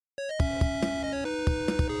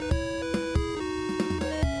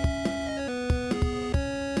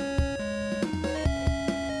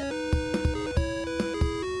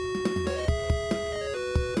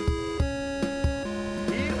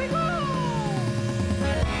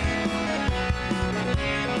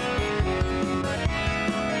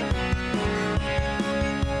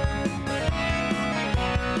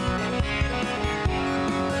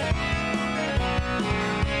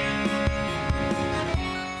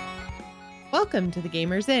Welcome to the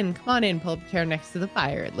Gamers Inn. Come on in, pull up a chair next to the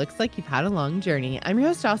fire. It looks like you've had a long journey. I'm your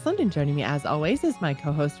host, Jocelyn, and joining me as always is my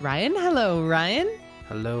co-host, Ryan. Hello, Ryan.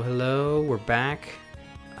 Hello. We're back.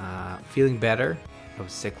 Feeling better. I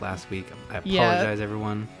was sick last week. I apologize,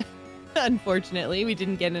 everyone. Unfortunately, we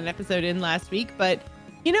didn't get an episode in last week, but,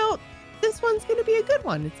 this one's going to be a good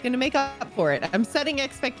one. It's going to make up for it. I'm setting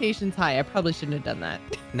expectations high. I probably shouldn't have done that.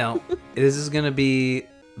 No, this is going to be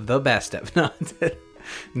the best episode.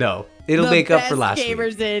 No, it'll make up for last week. The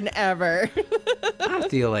best Gamers Inn ever. I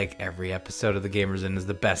feel like every episode of the Gamers Inn is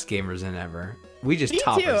the best Gamers Inn ever. We just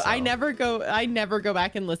top ourselves. I never go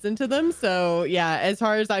back and listen to them. So yeah, as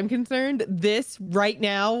far as I'm concerned, this right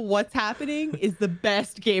now, what's happening is the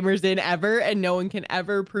best Gamers Inn ever, and no one can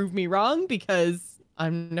ever prove me wrong because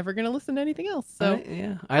I'm never going to listen to anything else. So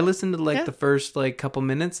I listened to the first couple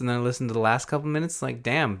minutes, and then I listened to the last couple minutes. Like,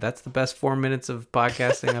 damn, that's the best 4 minutes of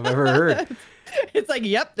podcasting I've ever heard. It's like,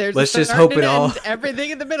 yep, there's let's just hope it all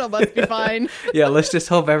everything in the middle must be fine. Yeah, let's just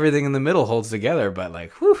hope everything in the middle holds together. But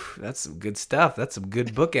whew, that's some good stuff. That's some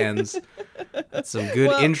good bookends. That's some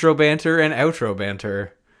good intro banter and outro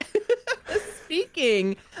banter.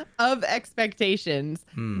 Speaking of expectations,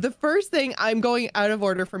 the first thing, I'm going out of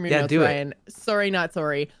order from your notes, Ryan. Sorry, not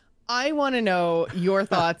sorry. I want to know your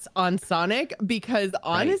thoughts on Sonic because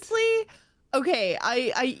honestly, okay,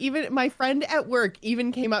 I even my friend at work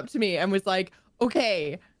even came up to me and was like,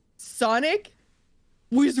 "Okay, Sonic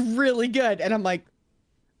was really good," and I'm like,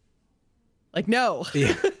 no.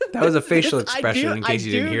 Yeah, that was a facial expression in case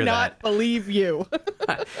you didn't hear that. I do not believe you.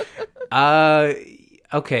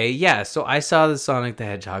 Okay, yeah, so I saw the Sonic the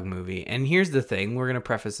Hedgehog movie, and here's the thing. We're going to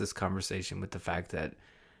preface this conversation with the fact that,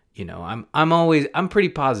 I'm pretty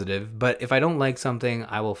positive, but if I don't like something,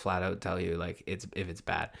 I will flat out tell you, if it's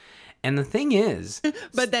bad. And the thing is...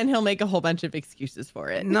 But then he'll make a whole bunch of excuses for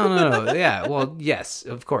it. No. Yeah, well, yes,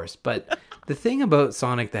 of course. But the thing about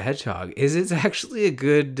Sonic the Hedgehog is it's actually a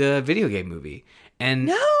good video game movie. And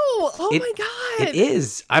no! Oh my God! It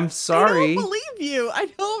is. I'm sorry. I don't believe you.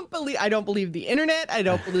 I don't believe the internet. I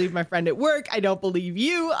don't believe my friend at work. I don't believe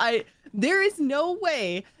you. There is no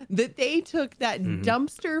way that they took that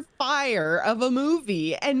dumpster fire of a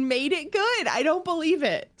movie and made it good. I don't believe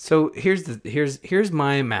it. So here's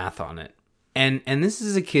my math on it. And this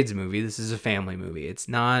is a kids movie. This is a family movie. It's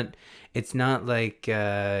not like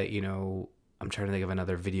I'm trying to think of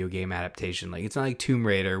another video game adaptation. It's not like Tomb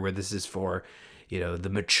Raider where this is for the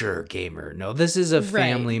mature gamer. No, this is a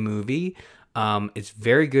family movie. It's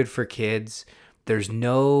very good for kids. There's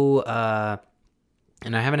no,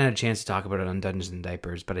 and I haven't had a chance to talk about it on Dungeons and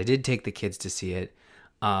Diapers, but I did take the kids to see it.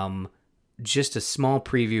 Just a small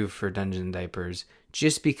preview for Dungeons and Diapers,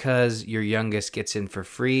 just because your youngest gets in for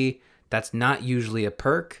free. That's not usually a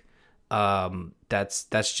perk. That's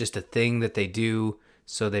just a thing that they do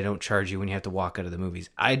so they don't charge you when you have to walk out of the movies.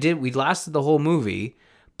 We lasted the whole movie,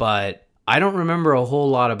 but I don't remember a whole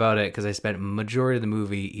lot about it because I spent majority of the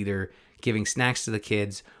movie either giving snacks to the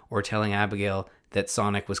kids or telling Abigail that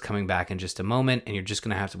Sonic was coming back in just a moment and you're just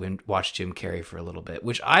going to have to watch Jim Carrey for a little bit,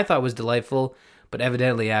 which I thought was delightful, but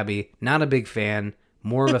evidently Abby, not a big fan,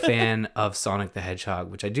 more of a fan of Sonic the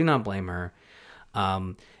Hedgehog, which I do not blame her.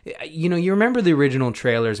 You remember the original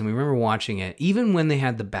trailers and we remember watching it, even when they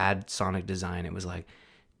had the bad Sonic design, it was like,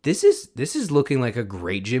 this is looking like a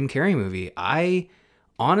great Jim Carrey movie.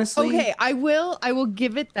 Honestly, okay, I will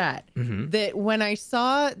give it that. That when I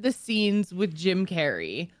saw the scenes with Jim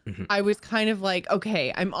Carrey, I was kind of like,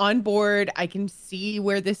 okay, I'm on board. I can see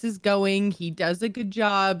where this is going. He does a good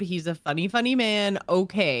job. He's a funny man.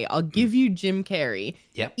 Okay, I'll give you Jim Carrey.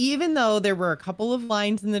 Yep. Even though there were a couple of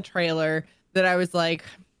lines in the trailer that I was like,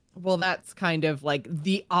 well, that's kind of like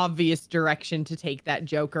the obvious direction to take that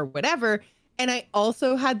joke or whatever. And I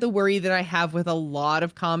also had the worry that I have with a lot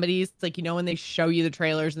of comedies. It's like, when they show you the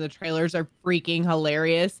trailers and the trailers are freaking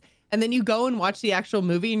hilarious. And then you go and watch the actual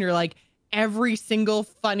movie and you're like, every single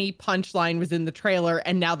funny punchline was in the trailer.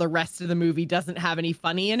 And now the rest of the movie doesn't have any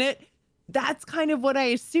funny in it. That's kind of what I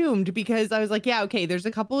assumed because I was like, yeah, okay, there's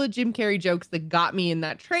a couple of Jim Carrey jokes that got me in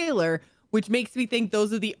that trailer, which makes me think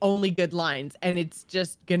those are the only good lines. And it's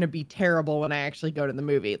just going to be terrible when I actually go to the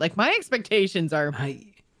movie. My expectations are...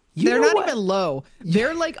 They're not even low.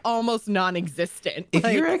 They're almost non-existent. If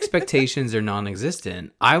your expectations are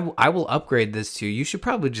non-existent, I will upgrade this to you should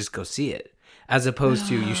probably just go see it as opposed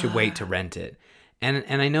to you should wait to rent it. And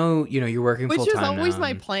I know, you're working full time. Which was always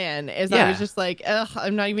my plan I was just like,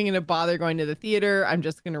 I'm not even going to bother going to the theater. I'm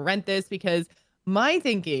just going to rent this because my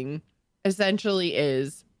thinking essentially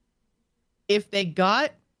is if they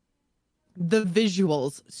got the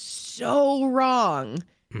visuals so wrong,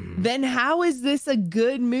 then how is this a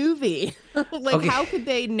good movie? Okay. How could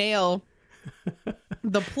they nail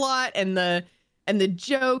the plot and the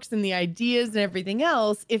jokes and the ideas and everything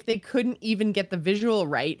else if they couldn't even get the visual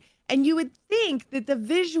right. And you would think that the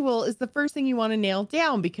visual is the first thing you want to nail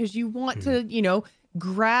down because you want to,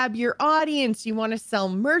 grab your audience. You want to sell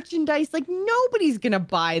merchandise. Like, nobody's going to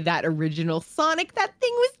buy that original Sonic. That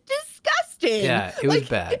thing was disgusting. Yeah, it was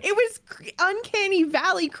bad. It was uncanny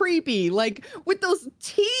valley creepy, like with those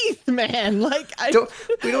teeth, man. Like,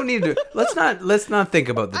 we don't need to. Let's not think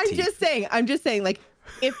about the teeth. I'm just saying, like,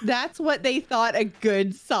 if that's what they thought a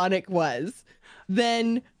good Sonic was,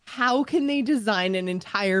 then how can they design an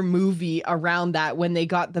entire movie around that when they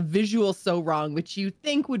got the visual so wrong, which you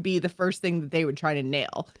think would be the first thing that they would try to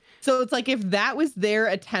nail? So it's like, if that was their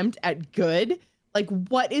attempt at good, like,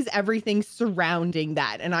 what is everything surrounding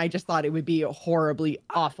that? And I just thought it would be horribly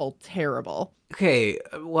awful, terrible. Okay,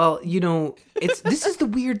 well, this is the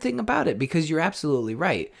weird thing about it, because you're absolutely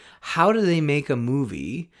right. How do they make a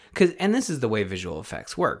movie? And this is the way visual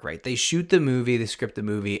effects work, right? They shoot the movie, they script the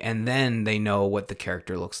movie, and then they know what the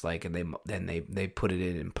character looks like, and they put it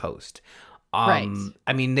in post. Right.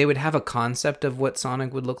 I mean, they would have a concept of what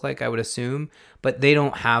Sonic would look like, I would assume, but they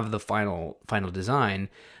don't have the final design.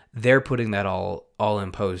 They're putting that all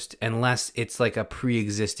in post, unless it's like a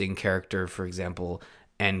pre-existing character, for example,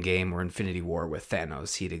 Endgame or Infinity War with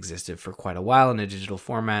Thanos. He'd existed for quite a while in a digital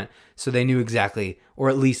format, so they knew exactly, or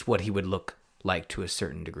at least what he would look like to a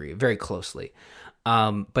certain degree, very closely.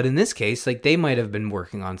 But in this case, like, they might have been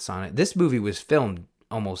working on Sonic. This movie was filmed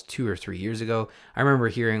almost 2 or 3 years ago. I remember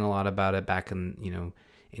hearing a lot about it back in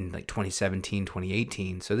like 2017,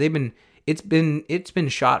 2018. So it's been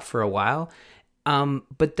shot for a while.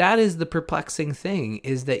 But that is the perplexing thing,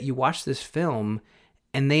 is that you watch this film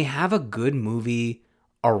and they have a good movie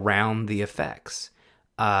around the effects.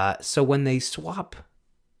 So when they swap,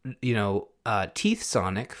 Teeth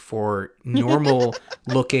Sonic for normal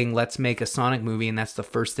looking, let's make a Sonic movie, and that's the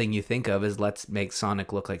first thing you think of is let's make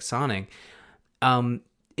Sonic look like Sonic.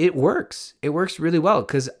 It works. It works really well,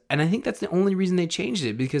 and I think that's the only reason they changed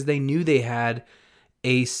it, because they knew they had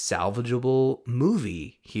a salvageable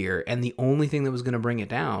movie here, and the only thing that was going to bring it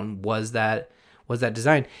down was that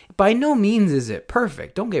design. By no means is it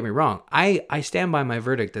perfect. Don't get me wrong. I stand by my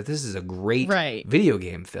verdict that this is a great video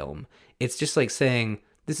game film. It's just like saying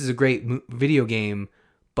this is a great video game,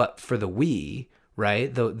 but for the Wii,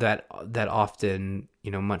 right? That often,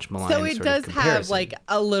 much maligned. So it does have like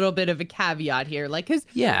a little bit of a caveat here, like, because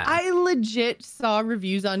I legit saw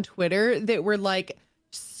reviews on Twitter that were like,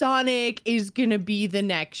 Sonic is gonna be the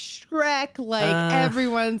next Shrek, like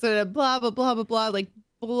everyone's gonna blah blah blah blah blah, like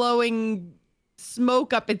blowing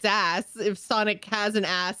smoke up its ass. If Sonic has an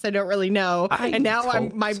ass, I don't really know. And now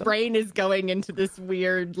my brain is going into this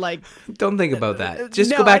weird, like, don't think about that. Just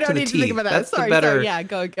go back to the teeth. That's sorry, the better. Sorry, yeah,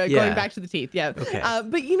 going back to the teeth. Yeah. Okay.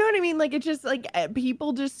 But you know what I mean? Like, it just, like,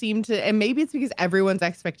 people just seem to, and maybe it's because everyone's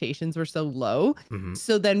expectations were so low. Mm-hmm.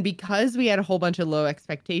 So then, because we had a whole bunch of low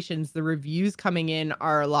expectations, the reviews coming in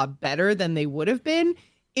are a lot better than they would have been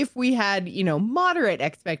if we had, moderate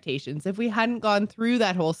expectations. If we hadn't gone through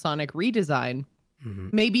that whole Sonic redesign. Mm-hmm.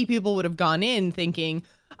 Maybe people would have gone in thinking,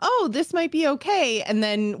 oh, this might be okay. And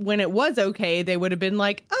then when it was okay, they would have been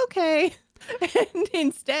like, okay. And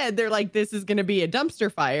instead, they're like, this is going to be a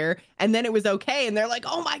dumpster fire. And then it was okay. And they're like,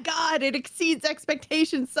 oh, my God, it exceeds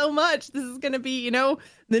expectations so much. This is going to be, the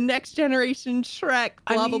next generation Shrek,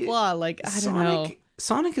 blah, blah, blah. Like, I don't know.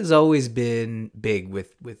 Sonic has always been big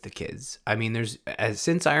with the kids. I mean,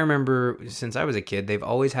 since I was a kid, they've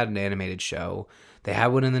always had an animated show. They had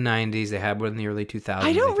one in the 90s. They had one in the early 2000s.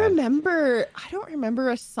 I don't remember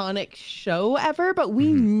a Sonic show ever, but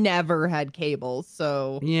we never had cable.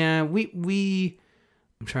 So yeah, I'm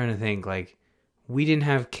trying to think. Like, we didn't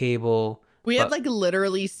have cable. We had like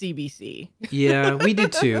literally CBC. Yeah, we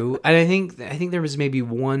did too. And I think there was maybe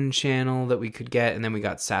one channel that we could get, and then we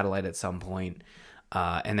got satellite at some point.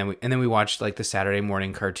 And then we watched like the Saturday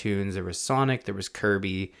morning cartoons. There was Sonic. There was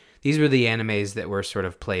Kirby. These were the animes that were sort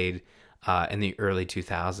of played in the early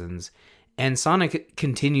 2000s. And Sonic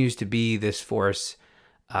continues to be this force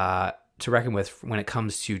to reckon with when it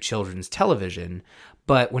comes to children's television.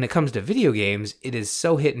 But when it comes to video games, it is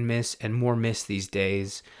so hit and miss, and more miss these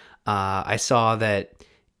days. I saw that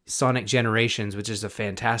Sonic Generations, which is a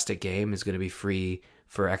fantastic game, is going to be free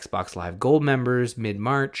for Xbox Live Gold members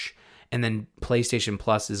mid-March. And then PlayStation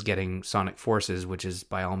Plus is getting Sonic Forces, which is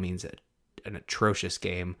by all means an atrocious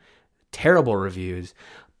game. Terrible reviews.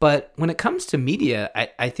 But when it comes to media,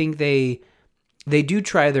 I think they do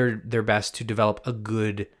try their best to develop a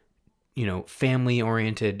good,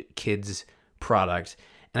 family-oriented kids product.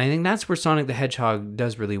 And I think that's where Sonic the Hedgehog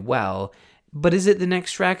does really well. But is it the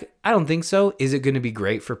next Shrek? I don't think so. Is it going to be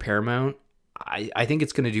great for Paramount? I think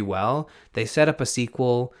it's going to do well. They set up a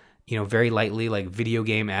sequel, very lightly, like video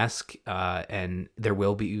game-esque, and there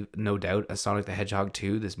will be, no doubt, a Sonic the Hedgehog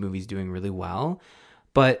 2. This movie's doing really well.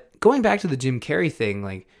 But going back to the Jim Carrey thing,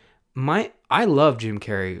 like, I loved Jim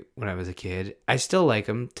Carrey when I was a kid. I still like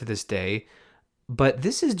him to this day. But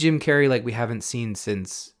this is Jim Carrey like we haven't seen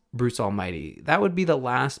since Bruce Almighty. That would be the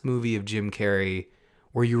last movie of Jim Carrey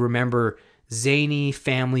where you remember zany,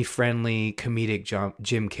 family-friendly, comedic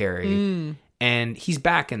Jim Carrey. And he's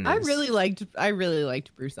back in this. I really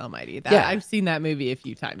liked Bruce Almighty. I've seen that movie a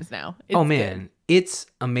few times now. It's good. It's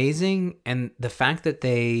amazing. And the fact that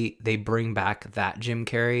they bring back that Jim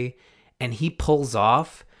Carrey and he pulls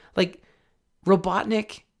off, like,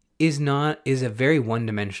 Robotnik is a very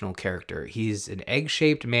one-dimensional character. He's an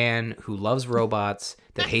egg-shaped man who loves robots,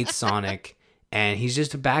 that hates Sonic, and he's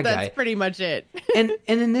just a bad guy. That's pretty much it. and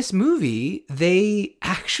in this movie, they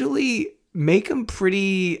actually make him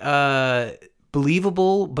pretty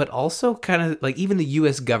believable, but also kind of like even the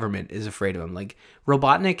U.S. government is afraid of him. Like,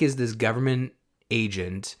 Robotnik is this government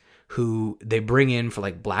agent who they bring in for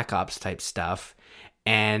like Black Ops type stuff.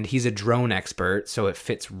 And he's a drone expert, so it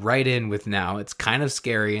fits right in with now. It's kind of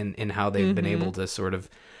scary in how they've been able to sort of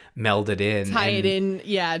meld it in. Tie it in,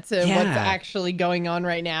 to what's actually going on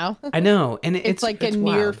right now. I know. And it's like a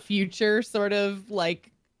near future sort of like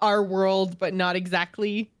our world, but not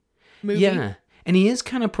exactly movie. Yeah. And he is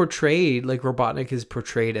kind of portrayed, like Robotnik is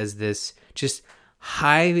portrayed as this just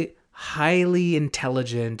highly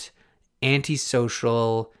intelligent,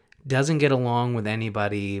 antisocial, doesn't get along with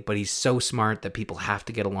anybody, but he's so smart that people have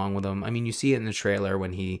to get along with him. I mean, you see it in the trailer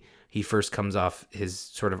when he first comes off his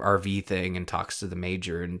sort of RV thing and talks to the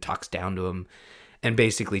major and talks down to him and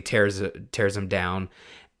basically tears him down.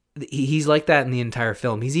 He's like that in the entire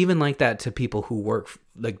film. He's even like that to people who work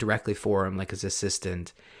like directly for him, like his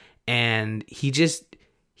assistant. And he doesn't,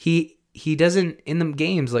 in the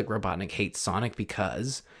games, like Robotnik hates Sonic,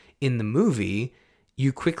 because in the movie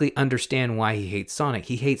you quickly understand why he hates Sonic.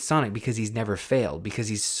 He hates Sonic because he's never failed, because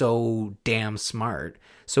he's so damn smart.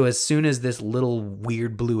 So as soon as this little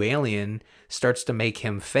weird blue alien starts to make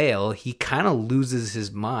him fail, he kind of loses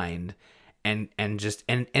his mind. And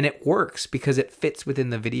it works because it fits within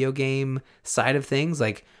the video game side of things.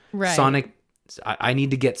 Like, right. Sonic, I need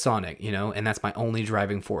to get Sonic, and that's my only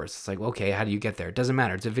driving force. It's like, okay, how do you get there? It doesn't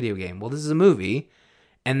matter. It's a video game. Well, this is a movie,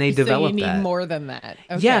 and they develop that. So you need more than that.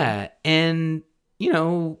 Okay. Yeah, and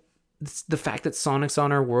the fact that Sonic's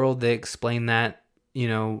on our world, they explain that,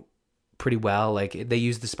 pretty well. Like, they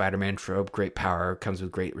use the Spider-Man trope: great power comes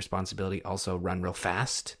with great responsibility. Also, run real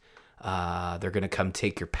fast. They're gonna come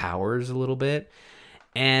take your powers a little bit.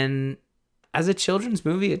 And as a children's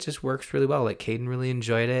movie, it just works really well. Like, Caden really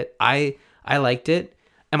enjoyed it. I liked it.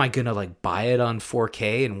 Am I gonna like buy it on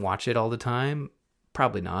 4K and watch it all the time?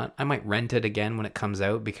 Probably not. I might rent it again when it comes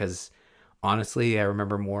out, because honestly, I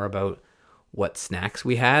remember more about what snacks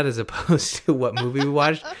we had as opposed to what movie we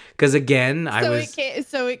watched. Because again,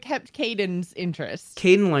 so it kept Caden's interest.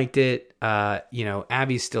 Caden liked it.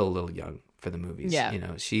 Abby's still a little young for the movies.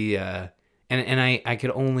 Yeah. She I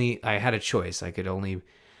had a choice.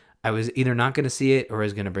 I was either not going to see it or I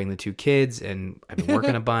was going to bring the two kids, and I've been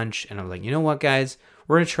working a bunch, and I was like, you know what, guys,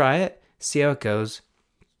 we're going to try it, see how it goes.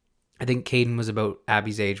 I think Caden was about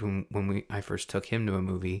Abby's age when I first took him to a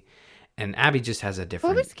movie. And Abby just has a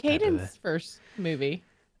different. What was Caden's first movie?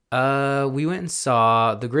 We went and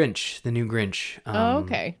saw The Grinch, the new Grinch.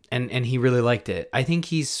 Okay. And he really liked it. I think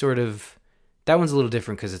he's sort of, that one's a little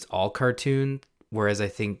different because it's all cartoon. Whereas I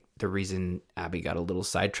think the reason Abby got a little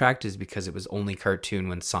sidetracked is because it was only cartoon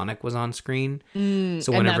when Sonic was on screen.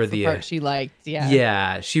 So whenever the part she liked,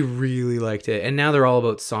 yeah, she really liked it. And now they're all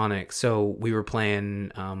about Sonic. So we were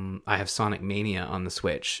playing. I have Sonic Mania on the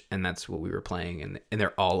Switch, and that's what we were playing, and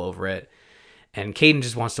they're all over it. And Caden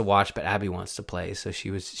just wants to watch, but Abby wants to play. So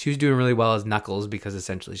she was doing really well as Knuckles, because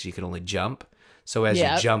essentially she could only jump. So as you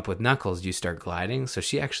jump with Knuckles, you start gliding. So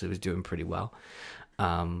she actually was doing pretty well.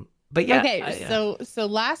 But yeah. Okay, so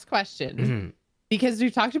last question, because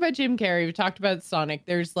we've talked about Jim Carrey, we've talked about Sonic.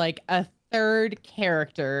 There's like a third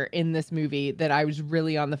character in this movie that I was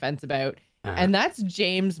really on the fence about, and that's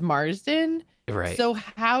James Marsden. Right. So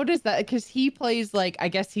how does that? Because he plays like, I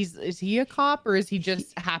guess is he a cop, or is he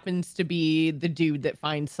just happens to be the dude that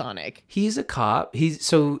finds Sonic? He's a cop.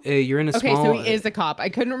 You're in a small. Okay, so he is a cop. I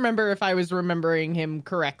couldn't remember if I was remembering him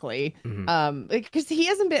correctly. Because he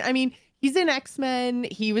hasn't been. I mean. He's in X-Men.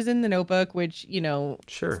 He was in The Notebook, which,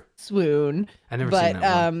 sure. Swoon. I've never seen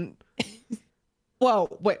that one. Whoa,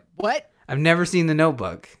 what? I've never seen The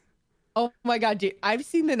Notebook. Oh my God, dude. I've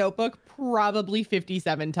seen The Notebook probably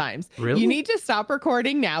 57 times. You Really? need to stop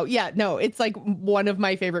recording now. Yeah, no, it's like one of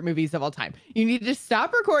my favorite movies of all time. You need to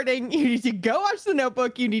stop recording. You need to go watch The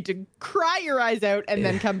Notebook. You need to cry your eyes out and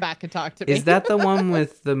then come back and talk to Is me. that the one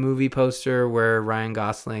with the movie poster where Ryan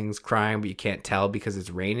Gosling's crying, but you can't tell because it's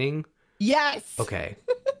raining? Yes. Okay.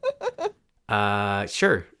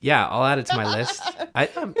 Sure. Yeah, I'll add it to my list.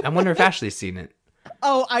 I wonder if Ashley's seen it.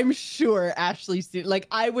 Oh, I'm sure Ashley's seen. Like,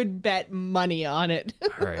 I would bet money on it.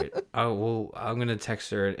 All right. Oh well, I'm gonna text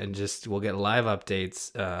her and just we'll get live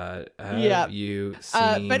updates. Yeah. Have you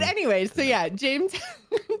seen? But anyway, so yeah, James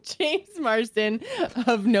James Marsden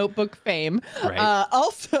of Notebook fame, Right.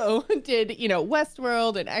 also did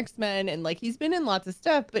Westworld and X-Men, and like he's been in lots of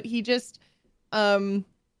stuff, but he just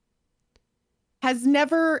has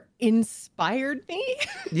never inspired me.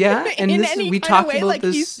 Yeah, and in this any we kind of talked way. about Like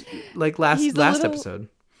this like he's last a little, episode.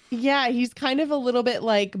 yeah, he's kind of a little bit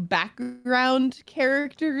like background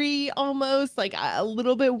character-y almost, like a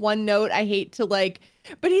little bit one note. I hate to like,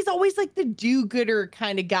 but he's always like the do-gooder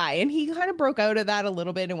kind of guy. And he kind of broke out of that a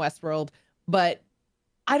little bit in Westworld. But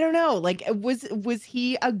I don't know, like was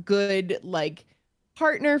he a good like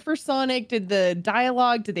partner for Sonic? Did the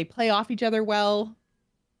dialogue, did they play off each other well?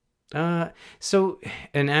 So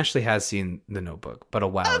and Ashley has seen The Notebook, but a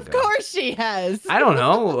while Of ago. course she has. I don't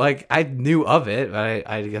know. Like I knew of it, but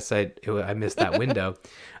I guess I missed that window.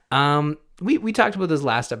 We talked about this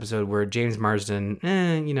last episode where James Marsden,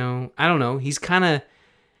 I don't know. He's kind of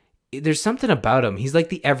there's something about him. He's like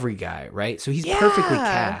the every guy, right? So he's perfectly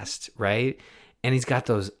Yeah. cast, right? And he's got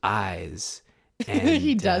those eyes. And,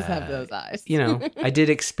 He does have those eyes. I did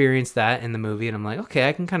experience that in the movie, and I'm like, okay,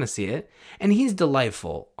 I can kind of see it. And he's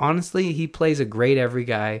delightful. Honestly, he plays a great every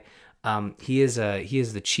guy. He is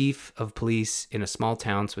the chief of police in a small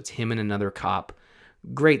town, so it's him and another cop.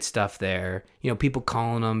 Great stuff there. People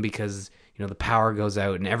calling him because the power goes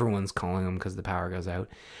out, and everyone's calling him because the power goes out.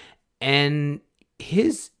 And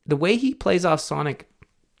the way he plays off Sonic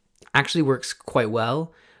actually works quite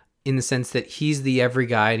well, in the sense that he's the every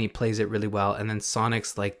guy and he plays it really well, and then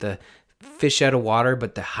Sonic's like the fish out of water,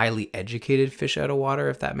 but the highly educated fish out of water,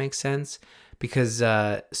 if that makes sense, because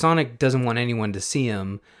Sonic doesn't want anyone to see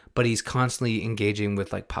him, but he's constantly engaging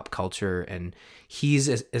with like pop culture, and he's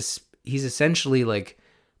essentially like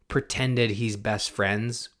pretended he's best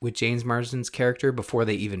friends with James Marsden's character before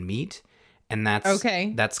they even meet, and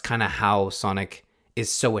that's kind of how Sonic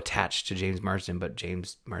is so attached to James Marsden, but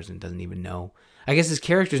James Marsden doesn't even know. I guess his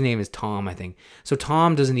character's name is Tom, I think. So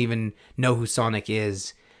Tom doesn't even know who Sonic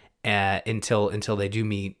is until they do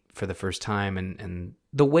meet for the first time, and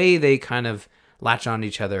the way they kind of latch on to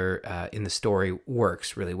each other in the story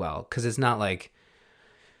works really well, because it's not like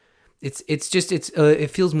it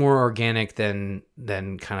feels more organic than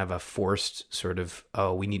kind of a forced sort of,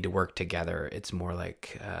 oh, we need to work together. It's more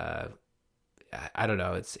like I don't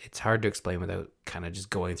know. It's hard to explain without kind of just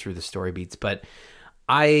going through the story beats, but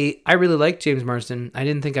I really like James Marsden. I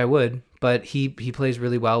didn't think I would, but he plays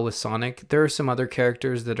really well with Sonic. There are some other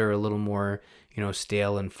characters that are a little more,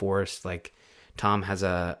 stale and forced. Like Tom has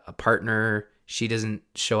a partner. She doesn't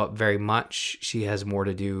show up very much. She has more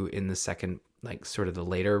to do in the second, like sort of the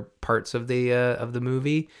later parts of the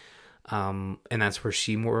movie. And that's where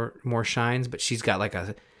she more shines. But he's got like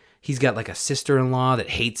a sister-in-law that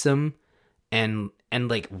hates him and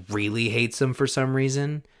like really hates him for some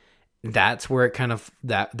reason. That's where it kind of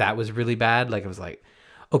that was really bad. Like, I was like,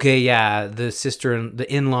 okay, yeah, the sister and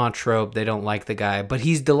the in-law trope, they don't like the guy, but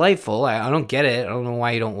he's delightful. I don't get it. I don't know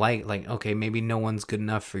why you don't like, okay, maybe no one's good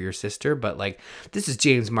enough for your sister, but like, this is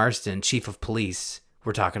James Marsden, chief of police,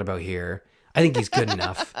 we're talking about here. I think he's good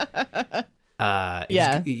enough.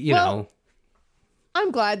 Yeah. Well, I'm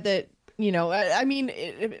glad that, I mean,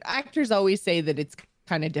 actors always say that it's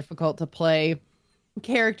kind of difficult to play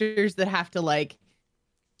characters that have to like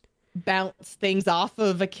bounce things off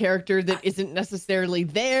of a character that isn't necessarily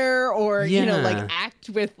there, or like act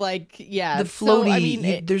with like the floaty. So, I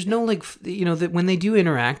mean, there's no like that when they do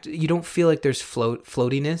interact, you don't feel like there's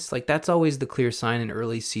floatiness. Like that's always the clear sign in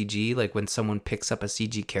early CG. Like when someone picks up a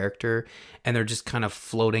CG character and they're just kind of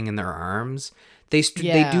floating in their arms, they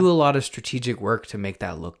do a lot of strategic work to make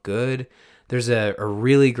that look good. There's a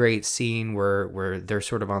really great scene where they're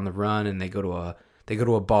sort of on the run and they go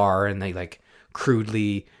to a bar and they like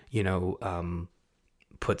crudely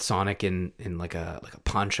put Sonic in like a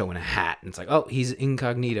poncho and a hat, and it's like, oh, he's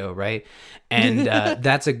incognito, right? And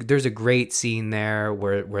there's a great scene there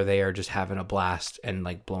where they are just having a blast and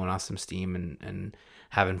like blowing off some steam and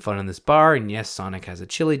having fun in this bar. And yes, Sonic has a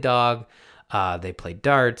chili dog. They play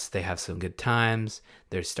darts. They have some good times.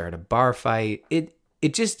 They start a bar fight. It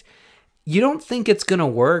just, you don't think it's gonna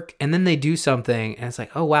work, and then they do something, and it's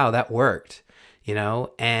like, oh wow, that worked, you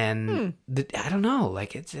know. And I don't know,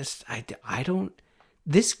 like it's just I don't.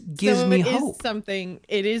 This gives So me hope.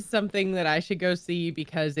 it is something that I should go see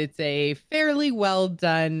because it's a fairly well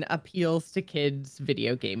done appeals to kids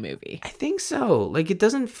video game movie. I think so. Like, it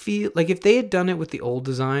doesn't feel like if they had done it with the old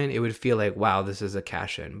design, it would feel like, wow, this is a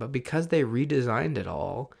cash in. But because they redesigned it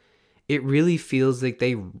all, it really feels like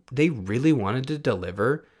they really wanted to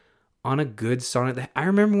deliver on a good Sonic. I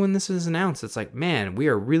remember when this was announced, it's like, man, we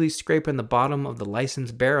are really scraping the bottom of the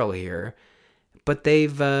license barrel here. But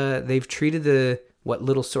they've treated the what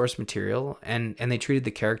little source material and they treated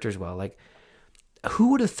the characters well. Like,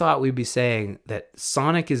 who would have thought we'd be saying that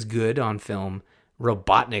Sonic is good on film,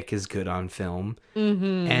 Robotnik is good on film,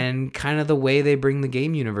 and kind of the way they bring the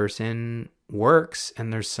game universe in works.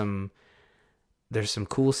 And there's some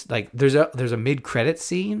cool, like there's a mid-credit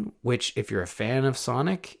scene, which if you're a fan of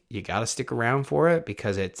Sonic, you got to stick around for it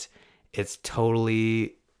because it's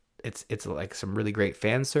totally it's like some really great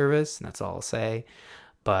fan service, and that's all I'll say.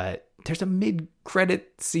 But there's a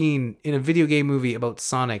mid-credit scene in a video game movie about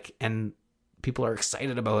Sonic, and people are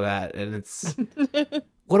excited about that, and it's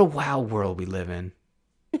what a wild world we live in.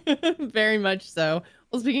 Very much so.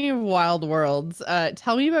 Well, speaking of wild worlds,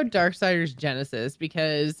 tell me about Darksiders Genesis,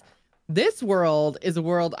 because this world is a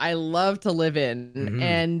world I love to live in,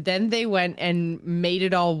 and then they went and made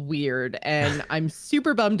it all weird, and I'm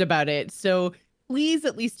super bummed about it. So please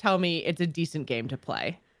at least tell me it's a decent game to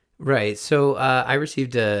play. Right. So I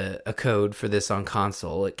received a code for this on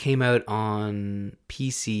console. It came out on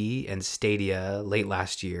PC and Stadia late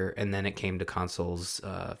last year, and then it came to consoles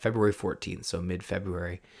February 14th, so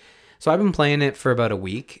mid-February. So I've been playing it for about a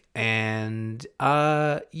week, and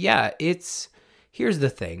yeah, here's the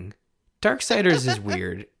thing. Darksiders is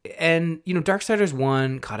weird. And, you know, Darksiders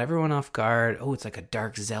 1 caught everyone off guard. Oh, it's like a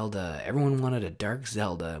Dark Zelda. Everyone wanted a Dark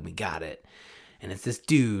Zelda, and we got it. And it's this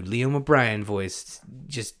dude, Liam O'Brien voice,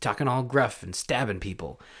 just talking all gruff and stabbing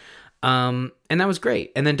people. And that was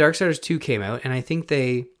great. And then Darksiders 2 came out, and I think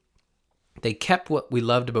they kept what we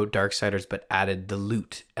loved about Darksiders, but added the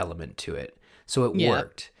loot element to it. So it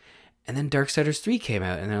worked. And then Darksiders 3 came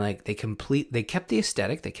out, and they're like, they kept the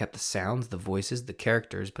aesthetic, they kept the sounds, the voices, the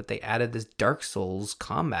characters, but they added this Dark Souls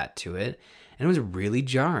combat to it, and it was really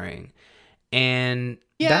jarring. And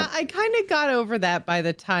yeah, I kind of got over that by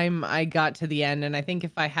the time I got to the end, and I think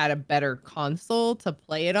if I had a better console to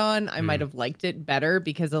play it on, I might have liked it better,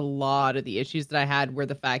 because a lot of the issues that I had were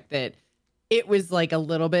the fact that it was like a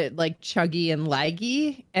little bit like chuggy and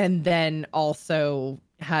laggy, and then also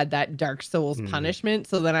had that Dark Souls punishment.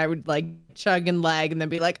 So then I would like chug and lag and then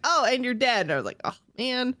be like, oh, and you're dead. And I was like, oh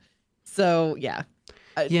man. So yeah.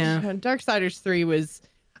 Darksiders 3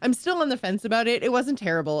 I'm still on the fence about it. It wasn't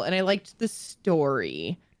terrible, and I liked the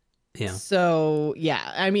story. Yeah. So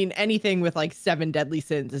yeah, I mean, anything with like 7 deadly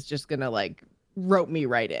sins is just gonna like rope me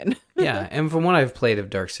right in. Yeah, and from what I've played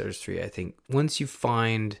of Darksiders 3, I think once you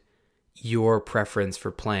find your preference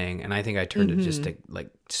for playing, and I think I turned it just to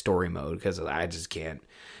like story mode because I just can't.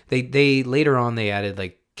 They later on they added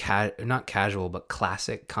like not casual but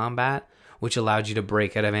classic combat, which allowed you to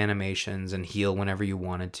break out of animations and heal whenever you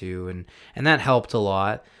wanted to, and that helped a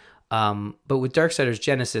lot. But with Darksiders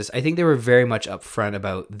Genesis, I think they were very much upfront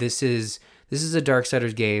about this is a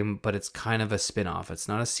Darksiders game, but it's kind of a spin-off. It's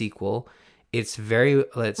not a sequel. It's right.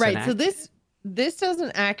 So this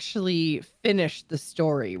doesn't actually finish the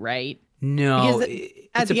story, right? No, because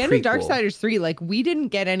at the end of Darksiders 3, like we didn't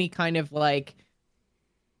get any kind of like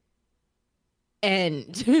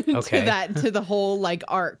end to the whole like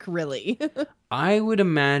arc, really. I would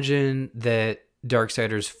imagine that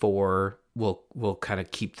Darksiders 4 will kind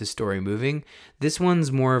of keep the story moving. This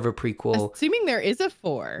one's more of a prequel. Assuming there is a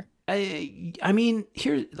 4. I mean,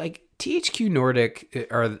 here, like THQ Nordic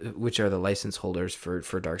which are the license holders for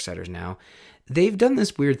Darksiders now. They've done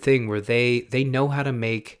this weird thing where they know how to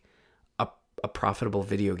make a profitable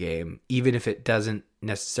video game, even if it doesn't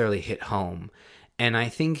necessarily hit home. And I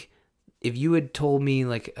think if you had told me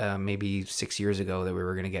like maybe 6 years ago that we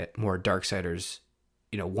were going to get more Darksiders,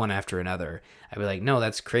 you know, one after another, I'd be like, no,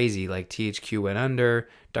 that's crazy. Like THQ went under,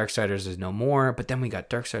 Darksiders is no more. But then we got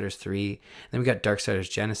Darksiders 3, then we got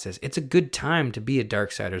Darksiders Genesis. It's a good time to be a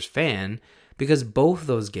Darksiders fan because both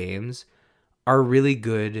those games are really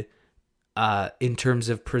good in terms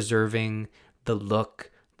of preserving the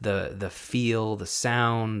look, the feel, the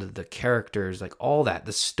sound, the characters, like all that,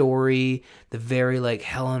 the story, the very like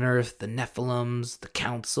hell on earth, the Nephilims, the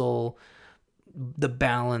council, the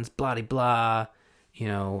balance, blah de blah, you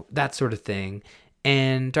know, that sort of thing.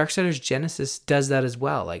 And Darksiders Genesis does that as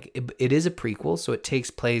well. Like it is a prequel, so it takes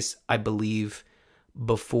place, I believe,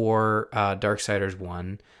 before Darksiders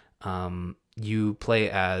 1. You play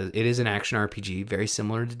as, it is an action RPG, very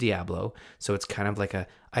similar to Diablo. So it's kind of like a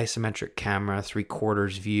isometric camera,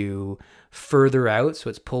 3/4 view, further out, so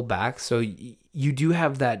it's pulled back. So you do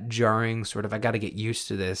have that jarring sort of, I got to get used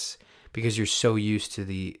to this, because you're so used to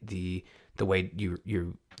the way you're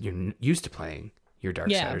used to playing your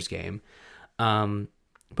Darksiders game.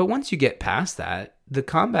 But once you get past that, the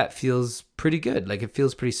combat feels pretty good. Like, it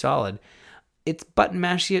feels pretty solid. It's button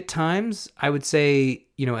mashy at times. I would say,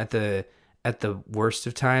 at the worst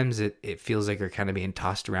of times, it feels like you're kind of being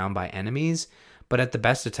tossed around by enemies. But at the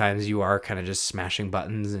best of times, you are kind of just smashing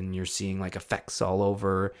buttons and you're seeing like effects all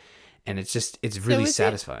over. And it's really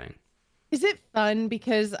satisfying. Is it fun?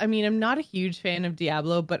 Because, I mean, I'm not a huge fan of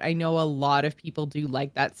Diablo, but I know a lot of people do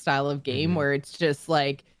like that style of game where it's just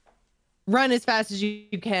like, run as fast as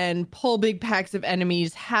you can, pull big packs of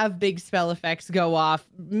enemies, have big spell effects go off,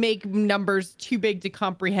 make numbers too big to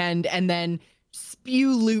comprehend, and then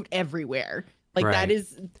spew loot everywhere. Like, right.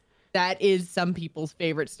 that is some people's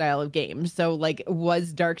favorite style of game. So, like,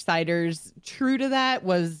 was Darksiders true to that?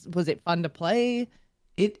 Was it fun to play?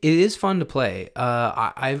 It is fun to play.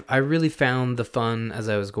 I really found the fun as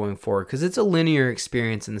I was going forward, because it's a linear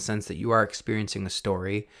experience in the sense that you are experiencing a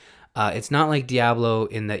story. It's not like Diablo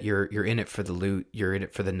in that you're in it for the loot, you're in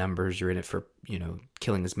it for the numbers, you're in it for,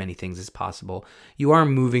 killing as many things as possible. You are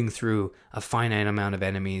moving through a finite amount of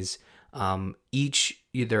enemies.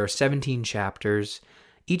 There are 17 chapters.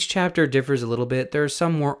 Each chapter differs a little bit. There are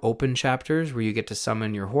some more open chapters where you get to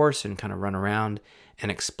summon your horse and kind of run around and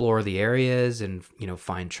explore the areas and,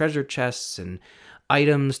 find treasure chests and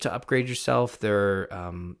items to upgrade yourself. They're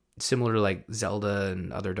similar to like Zelda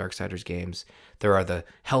and other Darksiders games. There are the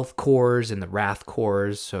health cores and the wrath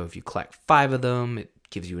cores. So if you collect 5 of them, it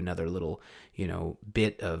gives you another little,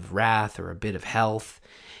 bit of wrath or a bit of health.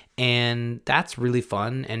 And that's really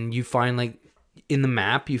fun. And you find, like, in the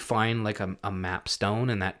map, you find like a map stone,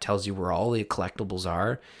 and that tells you where all the collectibles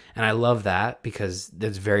are. And I love that because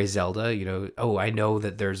that's very Zelda. I know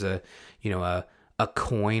that there's a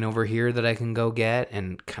coin over here that I can go get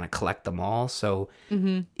and kind of collect them all. So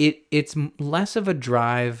it's less of a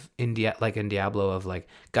drive in Diablo of like,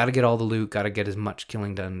 got to get all the loot, got to get as much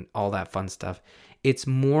killing done, all that fun stuff. It's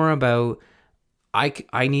more about,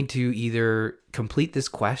 I need to either complete this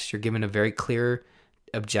quest. You're given a very clear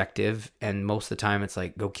objective, and most of the time it's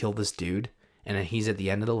like, go kill this dude, and then he's at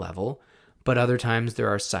the end of the level. But other times there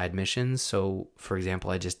are side missions. So, for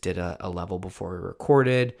example, I just did a level before we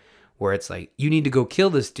recorded where it's like, you need to go kill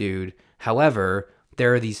this dude. However,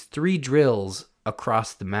 there are these 3 drills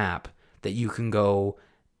across the map that you can go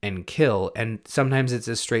and kill. And sometimes it's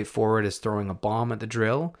as straightforward as throwing a bomb at the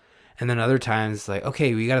drill. And then other times it's like,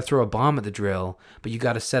 okay, we got to throw a bomb at the drill, but you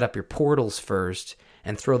got to set up your portals first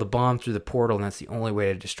and throw the bomb through the portal, and that's the only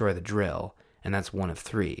way to destroy the drill. And that's one of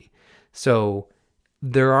 3. So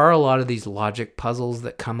there are a lot of these logic puzzles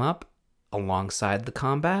that come up alongside the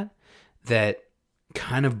combat that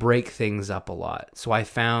kind of break things up a lot. So I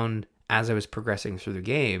found, as I was progressing through the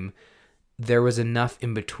game, there was enough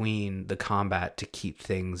in between the combat to keep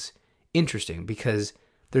things interesting, because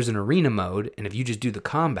there's an arena mode, and if you just do the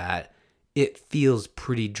combat, it feels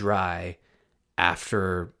pretty dry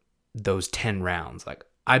after those 10 rounds. Like,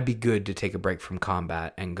 I'd be good to take a break from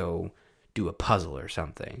combat and go do a puzzle or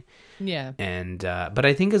something. Yeah. And but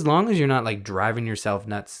I think as long as you're not like driving yourself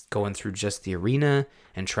nuts going through just the arena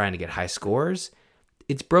and trying to get high scores,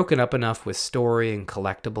 it's broken up enough with story and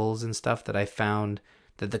collectibles and stuff that I found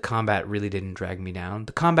that the combat really didn't drag me down.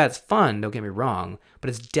 The combat's fun, don't get me wrong, but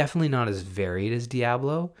it's definitely not as varied as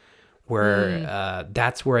Diablo, where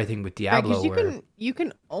that's where I think with Diablo, you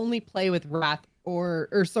can only play with Wrath or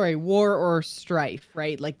War or Strife,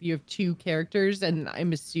 right? Like, you have 2 characters, and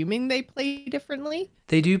I'm assuming they play differently.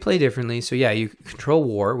 They do play differently. So yeah, you control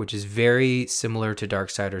War, which is very similar to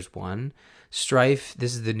Darksiders 1. Strife,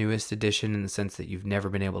 this is the newest edition in the sense that you've never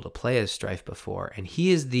been able to play as Strife before, and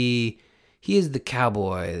he is the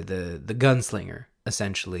cowboy, the gunslinger,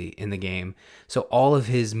 essentially, in the game. So all of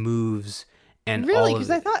his moves and really, because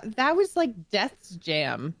I thought that was like Death's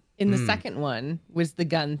Jam in the second one, was the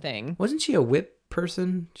gun thing. Wasn't she a whip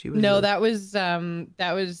person? She was. No, that was Wrath.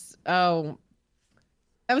 That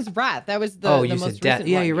was the you most said Death. recent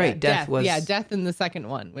Yeah, one. you're right. Death was. Yeah, Death in the second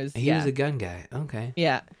one was. He was a gun guy. Okay.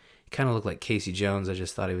 Yeah. He kind of looked like Casey Jones. I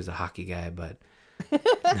just thought he was a hockey guy, but.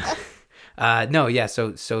 No, yeah.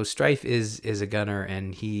 So Strife is a gunner,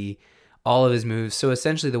 and all of his moves. So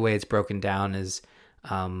essentially, the way it's broken down is,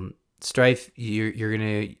 Strife,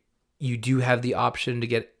 you do have the option to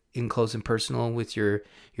get in close and personal with your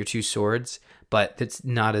 2 swords, but it's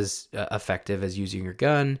not as effective as using your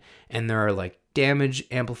gun. And there are like damage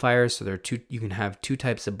amplifiers. So you can have two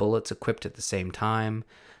types of bullets equipped at the same time.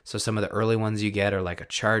 So some of the early ones you get are like a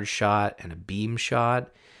charge shot and a beam shot,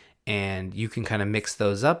 and you can kind of mix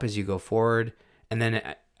those up as you go forward. And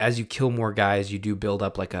then as you kill more guys, you do build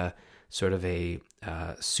up like a sort of a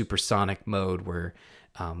supersonic mode where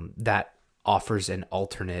that offers an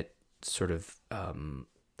alternate sort of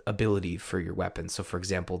ability for your weapon. So for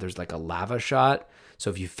example, there's like a lava shot. So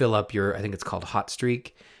if you fill up I think it's called hot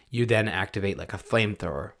streak, you then activate like a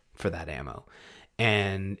flamethrower for that ammo,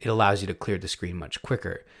 and it allows you to clear the screen much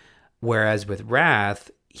quicker. Whereas with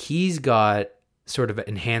Wrath, he's got sort of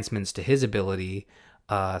enhancements to his ability.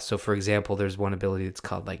 So for example, there's one ability that's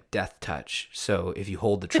called like Death Touch. So if you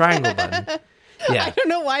hold the triangle button, yeah, I don't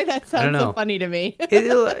know why that sounds so funny to me.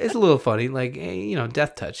 It's a little funny, like,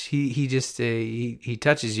 Death Touch. He just he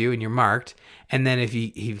touches you and you're marked, and then if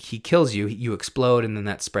he kills you, you explode, and then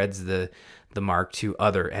that spreads the mark to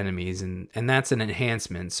other enemies, and that's an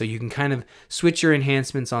enhancement. So you can kind of switch your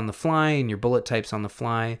enhancements on the fly and your bullet types on the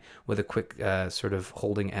fly with a quick sort of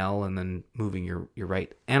holding L and then moving your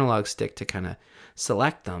right analog stick to kind of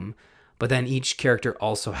select them. But then each character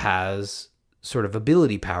also has sort of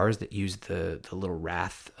ability powers that use the little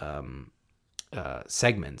Wrath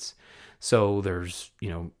segments. So there's,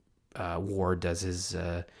 Ward does his,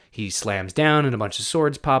 he slams down and a bunch of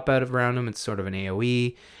swords pop out of around him. It's sort of an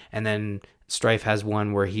AoE. And then Strife has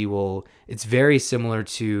one where it's very similar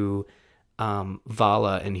to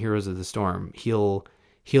Vala in Heroes of the Storm. He'll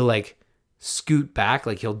like scoot back,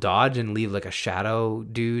 like he'll dodge and leave like a shadow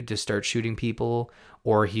dude to start shooting people,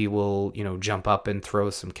 or he will, jump up and throw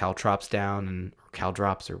some caltrops down or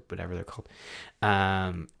caldrops or whatever they're called.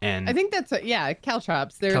 And I think that's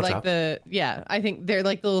caltrops. They're caltrops. I think they're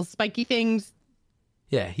like the little spiky things.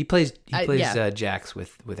 Yeah, he plays Jax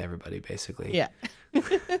with everybody basically. Yeah.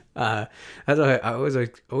 That's why I was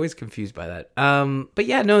always confused by that. But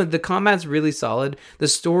yeah, no, the combat's really solid. The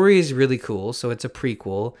story is really cool. So it's a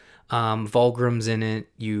prequel. Vulgrim's in it.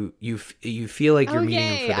 You feel like you're meeting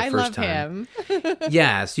him for the first time. I love him.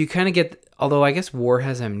 Yeah, so you kind of get. Although I guess War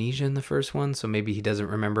has amnesia in the first one, so maybe he doesn't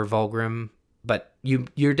remember Vulgrim. But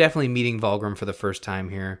you're definitely meeting Vulgrim for the first time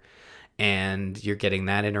here, and you're getting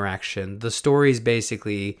that interaction. The story is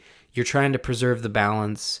basically you're trying to preserve the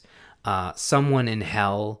balance. Someone in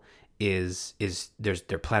hell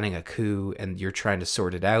they're planning a coup, and you're trying to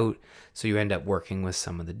sort it out. So you end up working with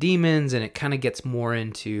some of the demons, and it kind of gets more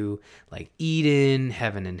into like Eden,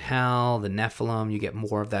 heaven and hell, the Nephilim. You get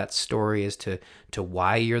more of that story as to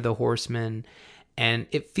why you're the horseman. And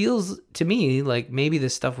it feels to me like maybe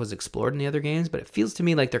this stuff was explored in the other games, but it feels to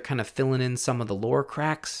me like they're kind of filling in some of the lore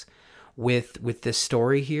cracks with this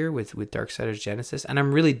story here with Darksiders Genesis. And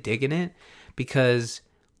I'm really digging it because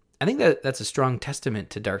I think that's a strong testament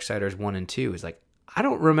to Darksiders 1 and 2. Is like, I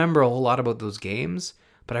don't remember a whole lot about those games,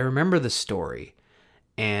 but I remember the story.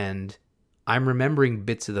 And I'm remembering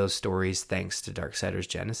bits of those stories thanks to Darksiders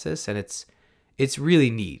Genesis. And it's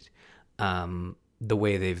really neat the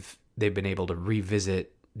way they've been able to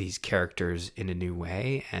revisit these characters in a new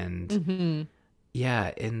way. And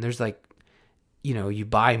yeah, and there's like, you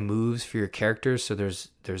buy moves for your characters. So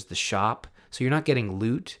there's the shop. So you're not getting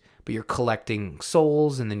loot, but you're collecting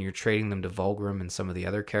souls, and then you're trading them to Vulgrim and some of the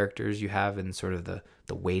other characters you have in sort of the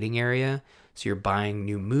waiting area. So you're buying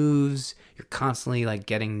new moves. You're constantly like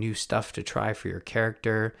getting new stuff to try for your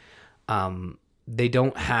character. They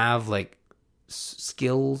don't have like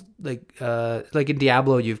skills like in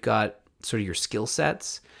Diablo you've got sort of your skill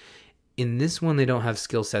sets. In this one they don't have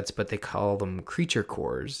skill sets, but they call them creature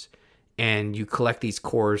cores. And you collect these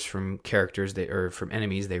cores from characters or from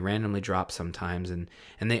enemies. They randomly drop sometimes, and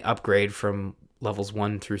they upgrade from levels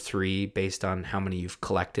 1 through 3 based on how many you've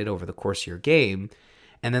collected over the course of your game.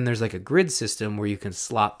 And then there's like a grid system where you can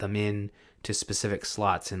slot them in to specific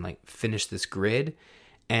slots and like finish this grid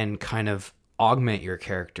and kind of augment your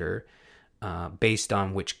character based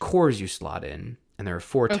on which cores you slot in. And there are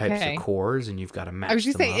 4 types of cores, and you've got to match them. I was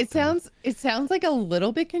just saying, it sounds like a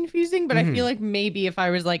little bit confusing, but I feel like maybe if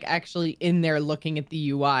I was like actually in there looking at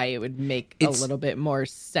the UI, it would make a little bit more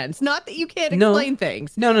sense. Not that you can't explain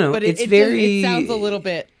things. No. But it sounds a little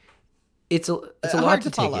bit. It's a hard lot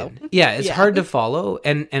to take follow. in. Yeah, it's hard to follow,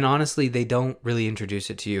 and honestly, they don't really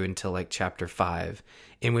introduce it to you until like chapter 5,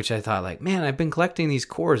 in which I thought like, man, I've been collecting these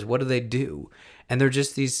cores. What do they do? And they're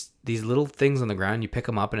just these little things on the ground. You pick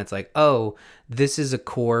them up, and it's like, oh, this is a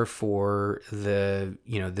core for the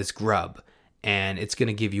this grub, and it's going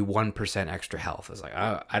to give you 1% extra health. It's like,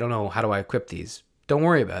 I don't know, how do I equip these? Don't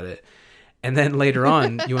worry about it. And then later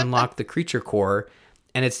on, you unlock the creature core,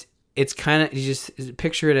 and it's kind of, you just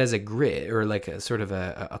picture it as a grid, or like a sort of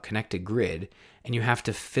a connected grid, and you have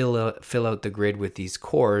to fill out the grid with these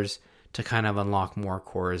cores to kind of unlock more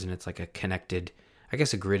cores, and it's like a connected, I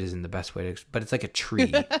guess a grid isn't the best way to, but it's like a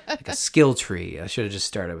tree, like a skill tree. I should have just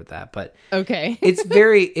started with that, but okay. it's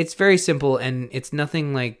very simple, and it's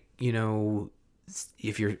nothing like, you know,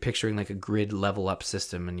 if you're picturing like a grid level up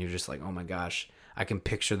system and you're just like, oh my gosh, I can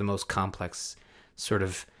picture the most complex sort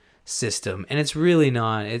of system, and it's really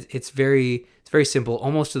not. It's very simple,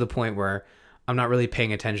 almost to the point where I'm not really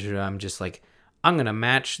paying attention to it. I'm just like, I'm gonna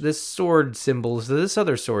match this sword symbol to this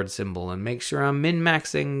other sword symbol and make sure I'm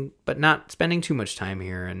min-maxing but not spending too much time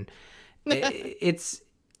here. And it's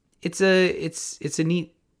a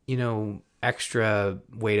neat, you know, extra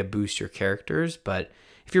way to boost your characters. But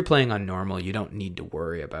if you're playing on normal, you don't need to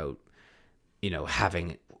worry about, you know,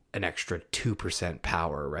 having an extra 2%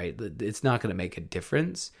 power, right? It's not going to make a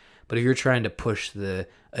difference. But if you're trying to push the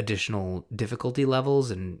additional difficulty levels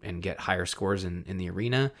and get higher scores in the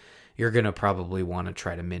arena, you're going to probably want to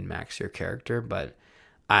try to min-max your character. But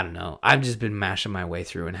I don't know. I've just been mashing my way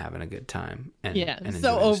through and having a good time. And, yeah. and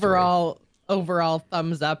So overall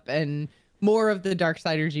thumbs up, and more of the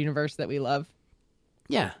Darksiders universe that we love.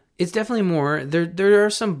 Yeah. It's definitely more. There are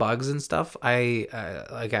some bugs and stuff. I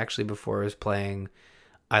like, actually, before I was playing,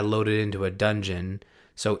 I loaded into a dungeon.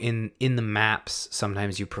 So in the maps,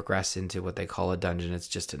 sometimes you progress into what they call a dungeon. It's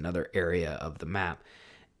just another area of the map.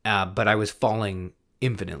 But I was falling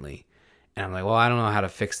infinitely. And I'm like, well, I don't know how to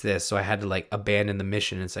fix this. So I had to like abandon the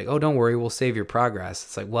mission. It's like, oh, don't worry, we'll save your progress.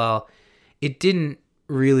 It's like, well, it didn't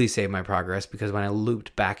really save my progress, because when I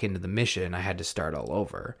looped back into the mission, I had to start all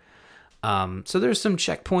over. So there's some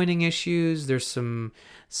checkpointing issues. There's some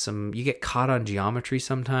you get caught on geometry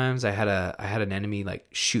sometimes. I had an enemy like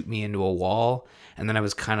shoot me into a wall, and then I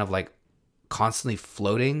was kind of like constantly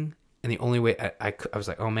floating. And the only way I was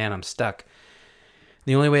like, oh man, I'm stuck.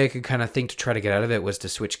 The only way I could kind of think to try to get out of it was to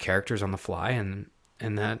switch characters on the fly, and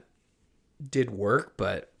that did work,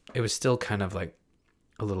 but it was still kind of like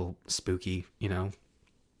a little spooky, you know.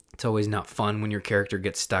 It's always not fun when your character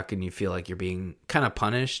gets stuck and you feel like you're being kind of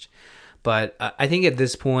punished. But I think at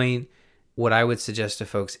this point, what I would suggest to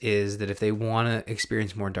folks is that if they want to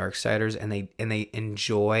experience more Darksiders, and they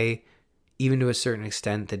enjoy, even to a certain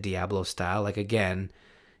extent, the Diablo style, like, again,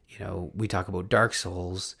 you know, we talk about Dark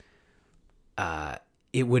Souls,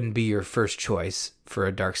 it wouldn't be your first choice for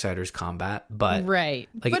a Darksiders combat, but right.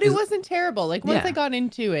 Like, but it wasn't terrible. Like, once Yeah. I got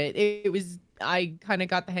into it, it was, I kind of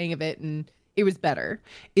got the hang of it, and it was better.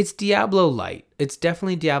 It's Diablo light. It's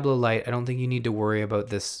definitely Diablo light. I don't think you need to worry about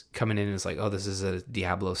this coming in as like, oh, this is a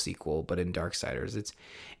Diablo sequel, but in Darksiders.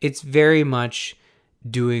 It's very much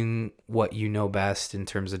doing what you know best in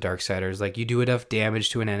terms of Darksiders. Like, you do enough damage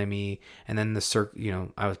to an enemy, and then the circle, you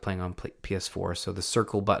know, I was playing on PS4, so the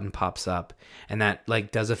circle button pops up, and that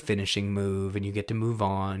like does a finishing move, and you get to move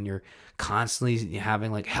on. You're constantly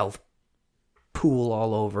having like health pool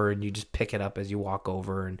all over, and you just pick it up as you walk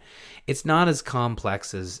over, and it's not as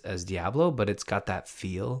complex as Diablo, but it's got that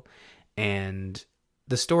feel, and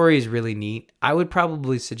the story is really neat. I would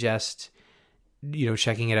probably suggest, you know,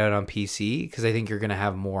 checking it out on PC, because I think you're going to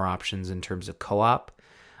have more options in terms of co-op.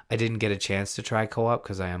 I didn't get a chance to try co-op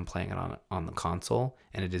because I am playing it on the console,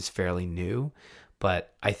 and it is fairly new,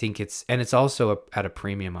 but I think it's also at a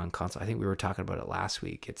premium on console. I think we were talking about it last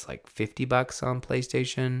week. It's like $50 on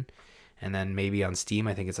PlayStation, and then maybe on Steam,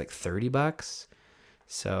 I think it's like $30.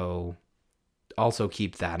 So also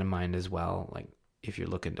keep that in mind as well. Like, if you're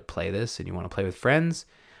looking to play this and you want to play with friends,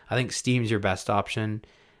 I think Steam's your best option.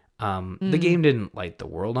 The game didn't light the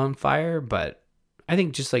world on fire, but I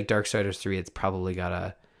think just like Darksiders 3, it's probably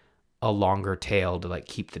got a longer tail to like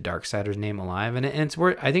keep the Darksiders name alive. And it's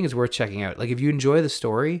worth, I think it's worth checking out. Like, if you enjoy the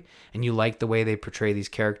story and you like the way they portray these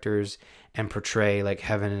characters and portray like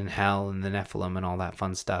heaven and hell and the Nephilim and all that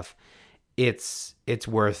fun stuff, it's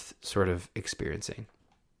worth sort of experiencing.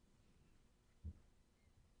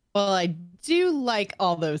 Well, I do like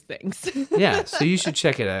all those things. Yeah, so you should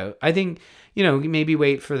check it out. I think, you know, maybe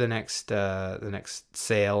wait for the next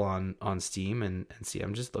sale on Steam and see.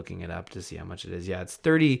 I'm just looking it up to see how much it is. Yeah, it's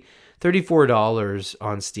 $34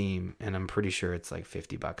 on Steam, and I'm pretty sure it's like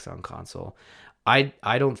 $50 on console. I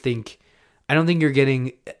don't think you're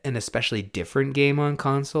getting an especially different game on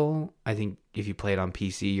console. I think if you play it on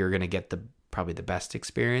PC, you're gonna get probably the best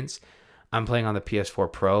experience. I'm playing on the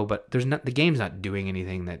PS4 Pro, but the game's not doing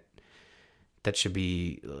anything that should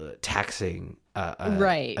be taxing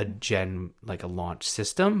a gen, like a launch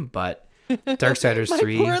system. But Darksiders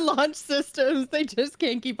 3, poor launch systems, they just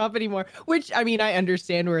can't keep up anymore. Which, I mean, I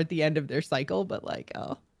understand we're at the end of their cycle, but like,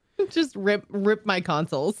 oh. Just rip my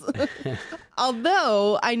consoles.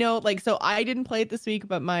 Although I know, like, so I didn't play it this week,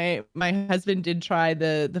 but my husband did try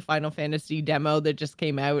the Final Fantasy demo that just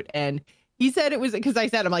came out, and he said it was because I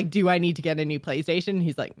said, I'm like, do I need to get a new PlayStation?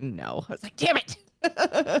 He's like, no. I was like, damn it.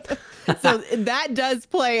 So that does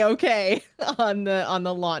play okay on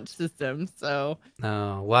the launch system. So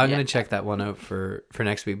oh, well, I'm gonna check that one out for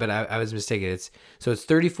next week. But I was mistaken. It's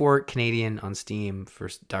 34 Canadian on Steam for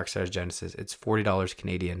Darksiders Genesis. It's $40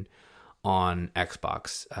 Canadian on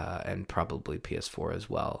Xbox and probably PS4 as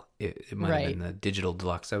well. It might have been the digital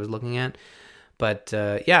deluxe I was looking at. But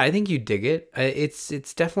yeah, I think you dig it.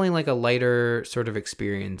 It's definitely like a lighter sort of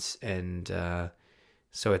experience, and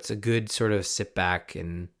so it's a good sort of sit back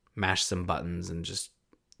and mash some buttons and just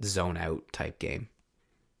zone out type game.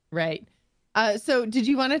 Right. So did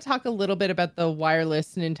you want to talk a little bit about the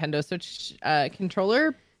wireless Nintendo Switch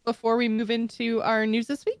controller before we move into our news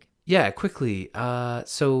this week? Yeah, quickly.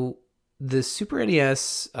 So the Super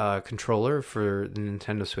NES controller for the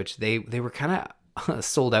Nintendo Switch, they were kind of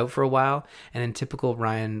sold out for a while, and in typical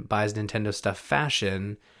Ryan buys Nintendo stuff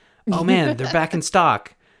fashion, oh man, they're back in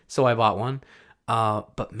stock. So I bought one.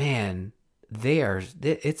 But man,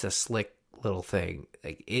 it's a slick little thing.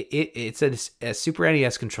 Like it's a Super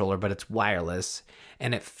NES controller, but it's wireless,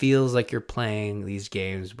 and it feels like you're playing these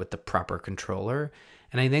games with the proper controller.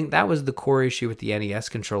 And I think that was the core issue with the NES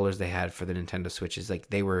controllers they had for the Nintendo Switch, is like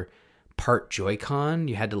they were part Joy-Con.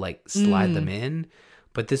 You had to like slide them in.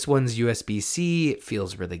 But this one's USB-C. It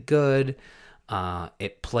feels really good.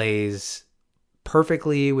 It plays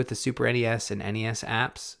perfectly with the Super NES and NES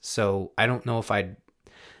apps. So I don't know if I'd...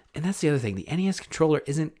 And that's the other thing. The NES controller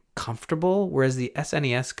isn't comfortable, whereas the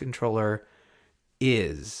SNES controller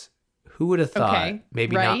is. Who would have thought? Okay,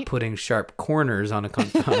 Maybe right? not putting sharp corners on a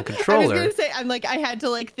controller. I was gonna say, I'm like, I had to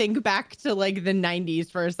like think back to like the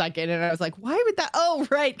 90s for a second, and I was like, why would that? Oh,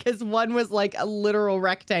 right, because one was like a literal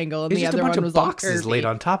rectangle, and It's the just other a bunch one of was boxes all laid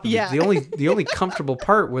on top of it. The only comfortable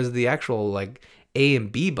part was the actual like A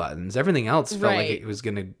and B buttons. Everything else felt like it was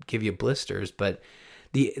gonna give you blisters. But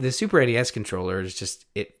the Super NES controller is just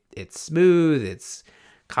it's smooth, it's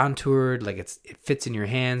contoured, like it fits in your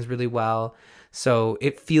hands really well. So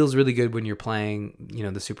it feels really good when you're playing,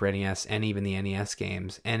 the Super NES and even the NES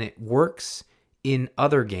games, and it works in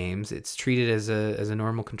other games. It's treated as a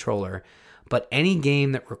normal controller, but any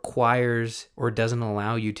game that requires or doesn't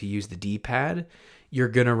allow you to use the D-pad, you're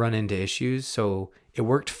gonna run into issues. So it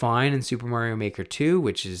worked fine in Super Mario Maker 2,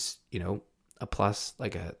 which is a plus,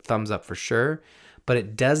 like a thumbs up for sure, but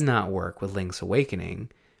it does not work with Link's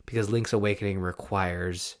Awakening because Link's Awakening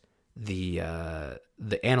requires the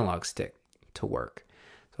analog stick to work.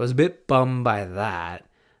 So I was a bit bummed by that,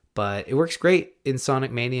 but it works great in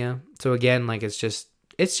Sonic Mania. So again, like there's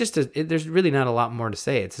really not a lot more to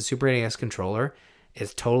say. It's a Super NES controller.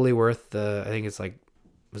 It's totally worth I think it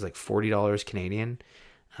was like $40 Canadian.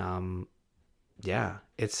 Yeah,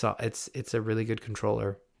 it's a really good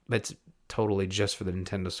controller. It's totally just for the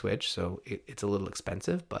Nintendo Switch, so it's a little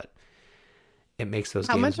expensive, but it makes those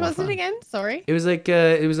games more fun. How much was it again? Sorry. It was like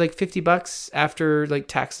 $50 after like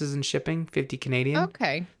taxes and shipping, 50 Canadian.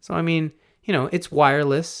 Okay. So I mean, it's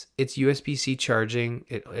wireless, it's USB-C charging.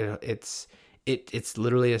 It's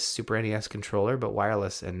literally a Super NES controller but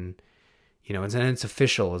wireless, and it's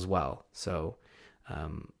official as well. So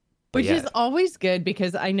which is always good,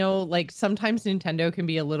 because I know like sometimes Nintendo can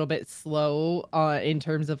be a little bit slow in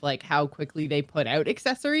terms of like how quickly they put out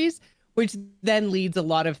accessories, which then leads a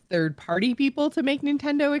lot of third-party people to make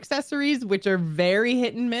Nintendo accessories, which are very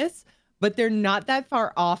hit and miss, but they're not that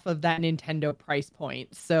far off of that Nintendo price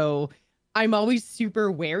point. So I'm always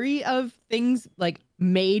super wary of things like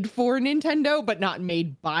made for Nintendo, but not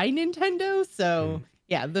made by Nintendo. So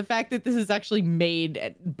yeah, the fact that this is actually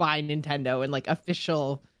made by Nintendo and like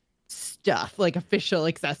official stuff, like official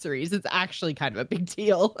accessories, it's actually kind of a big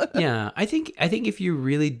deal. Yeah, I think if you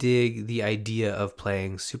really dig the idea of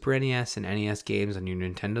playing Super NES and NES games on your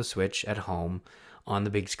Nintendo Switch at home on the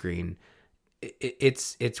big screen,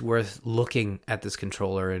 it's worth looking at this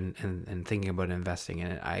controller and thinking about investing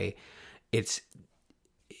in it.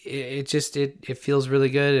 It feels really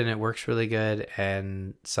good and it works really good,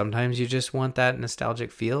 and sometimes you just want that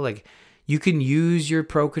nostalgic feel. Like, you can use your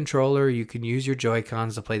Pro Controller, you can use your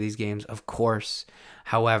Joy-Cons to play these games, of course.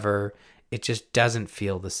 However, it just doesn't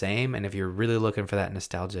feel the same. And if you're really looking for that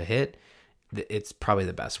nostalgia hit, it's probably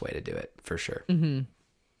the best way to do it, for sure. Mm-hmm.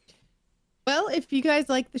 Well, if you guys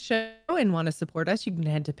like the show and want to support us, you can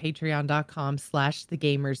head to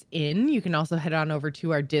patreon.com/thegamersin. You can also head on over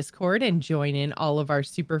to our Discord and join in all of our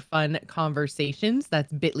super fun conversations.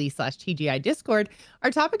 That's bit.ly/TGI Discord.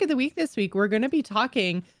 Our topic of the week this week, we're going to be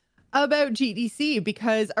talking about GDC,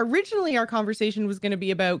 because originally our conversation was going to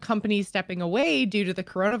be about companies stepping away due to the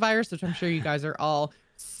coronavirus, which I'm sure you guys are all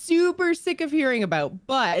super sick of hearing about.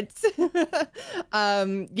 But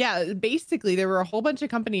yeah, basically there were a whole bunch of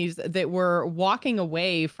companies that were walking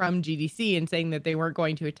away from GDC and saying that they weren't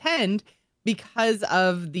going to attend because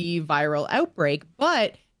of the viral outbreak.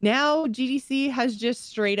 But now GDC has just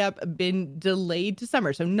straight up been delayed to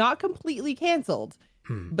summer. So not completely canceled,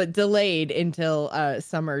 but delayed until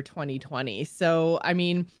summer 2020. So, I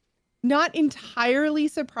mean, not entirely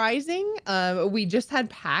surprising. We just had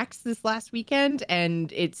PAX this last weekend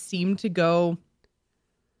and it seemed to go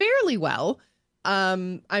fairly well.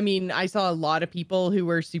 I mean, I saw a lot of people who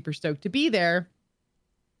were super stoked to be there,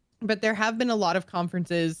 but there have been a lot of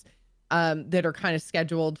conferences that are kind of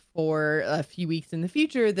scheduled for a few weeks in the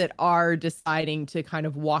future that are deciding to kind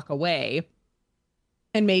of walk away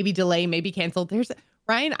and maybe delay, maybe cancel. There's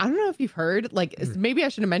Ryan, I don't know if you've heard, like, maybe I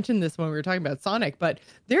should have mentioned this when we were talking about Sonic, but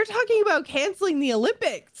they're talking about canceling the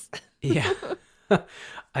Olympics. Yeah.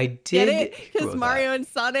 I did. Get it? Because Mario and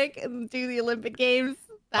Sonic do the Olympic Games.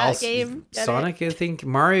 Game. Sonic, I think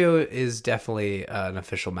Mario is definitely an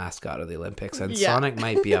official mascot of the Olympics, and Sonic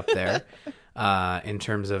might be up there in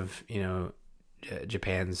terms of, you know,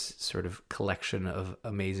 Japan's sort of collection of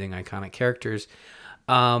amazing iconic characters.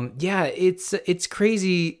 Yeah, it's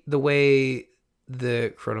crazy the way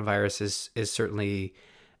the coronavirus is certainly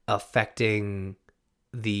affecting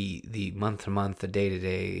the month to month, the day to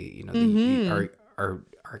day, you know, our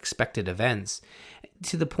expected events,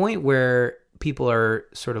 to the point where people are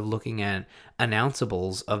sort of looking at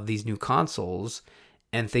announceables of these new consoles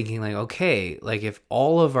and thinking like, okay, like if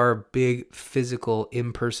all of our big physical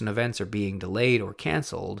in-person events are being delayed or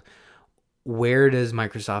canceled, where does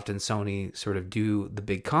Microsoft and Sony sort of do the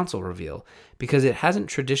big console reveal? Because it hasn't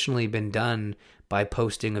traditionally been done by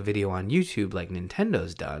posting a video on YouTube like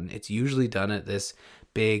Nintendo's done. It's usually done at this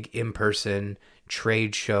big in-person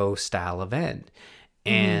trade show style event.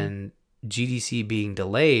 And GDC being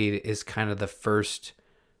delayed is kind of the first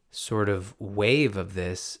sort of wave of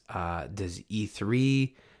this. Does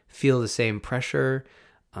E3 feel the same pressure?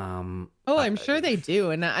 I'm sure they do.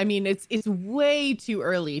 And I mean, it's way too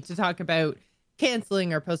early to talk about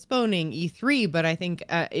canceling or postponing E3, but I think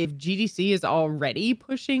if GDC is already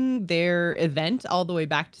pushing their event all the way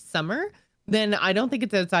back to summer, then I don't think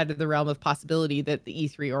it's outside of the realm of possibility that the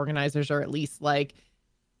E3 organizers are at least like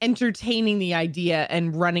entertaining the idea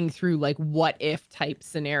and running through like what if type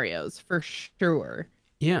scenarios for sure.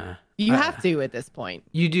 Yeah. You have to at this point.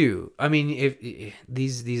 You do. I mean, if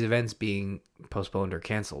these events being postponed or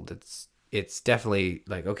canceled, it's definitely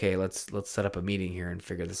like, okay, let's set up a meeting here and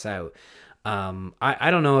figure this out. I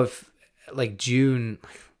don't know if like June,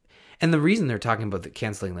 and the reason they're talking about the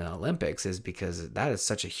canceling the Olympics is because that is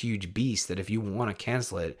such a huge beast that if you want to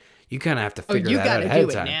cancel it, you kind of have to figure that out ahead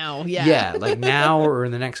of time. Now, yeah, like now or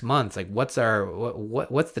in the next month. Like, what's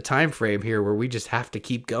the time frame here where we just have to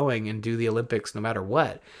keep going and do the Olympics no matter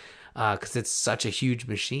what? Because it's such a huge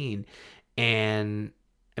machine. And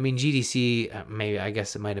I mean, GDC, maybe I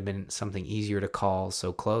guess it might have been something easier to call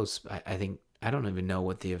so close. I think I don't even know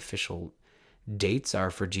what the official dates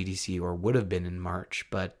are for GDC, or would have been in March,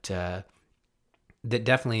 but that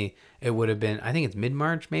definitely it would have been. I think it's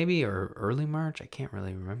mid-March maybe, or early March. I can't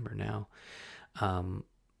really remember now.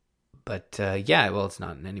 But yeah, well, it's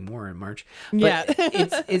not anymore in March. But yeah,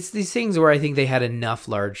 it's these things where I think they had enough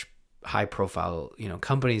large, high-profile, you know,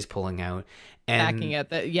 companies pulling out and backing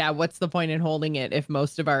it. What's the point in holding it if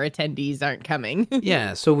most of our attendees aren't coming?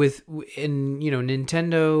 Yeah, so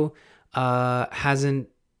Nintendo hasn't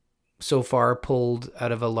so far pulled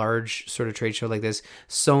out of a large sort of trade show like this.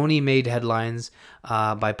 Sony made headlines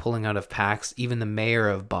by pulling out of PAX. Even the mayor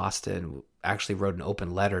of Boston actually wrote an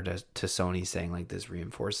open letter to Sony saying like this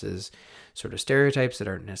reinforces sort of stereotypes that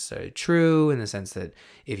aren't necessarily true, in the sense that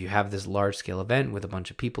if you have this large scale event with a bunch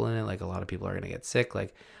of people in it, like a lot of people are going to get sick.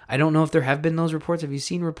 Like, I don't know if there have been those reports. Have you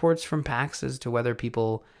seen reports from PAX as to whether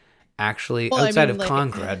people actually, outside of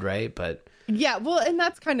Concrete, right? But yeah, well, and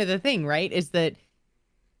that's kind of the thing, right? Is that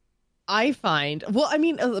I find,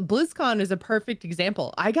 BlizzCon is a perfect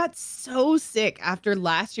example. I got so sick after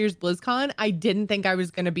last year's BlizzCon. I didn't think I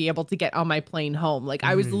was going to be able to get on my plane home. Like,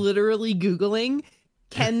 I was literally Googling,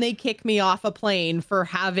 can they kick me off a plane for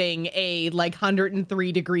having a like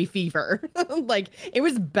 103-degree fever? Like, it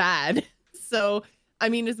was bad. So, I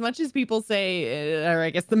mean, as much as people say, or I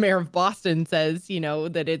guess the mayor of Boston says, you know,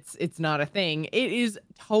 that it's not a thing, it is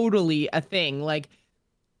totally a thing. Like,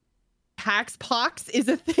 PAX Pox is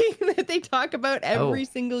a thing that they talk about every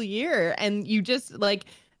single year. And you just like,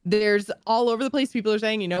 there's all over the place. People are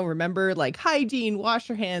saying, remember like hygiene, wash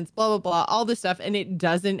your hands, blah, blah, blah, all this stuff. And it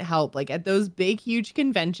doesn't help. Like at those big, huge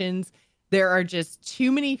conventions, there are just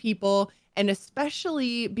too many people. And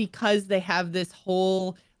especially because they have this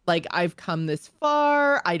whole, like, I've come this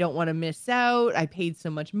far, I don't want to miss out, I paid so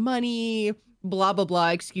much money, blah, blah, blah,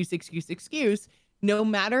 excuse, excuse, excuse. No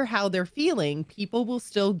matter how they're feeling, people will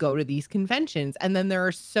still go to these conventions. And then there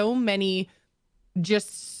are so many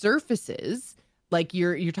just surfaces, like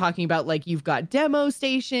you're talking about, like you've got demo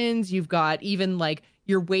stations, you've got even like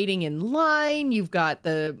you're waiting in line, you've got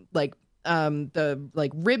the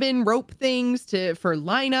ribbon rope things for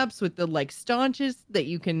lineups with the like staunches that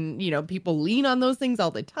you can, people lean on those things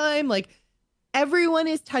all the time. Like everyone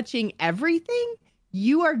is touching everything.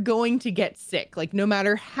 You are going to get sick, like no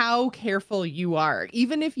matter how careful you are,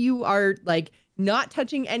 even if you are like not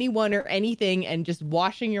touching anyone or anything and just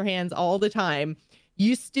washing your hands all the time,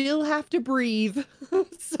 you still have to breathe.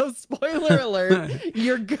 So spoiler alert,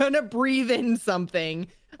 you're gonna breathe in something.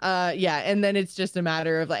 And then it's just a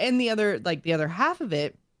matter of like, and the other half of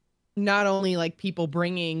it, not only like people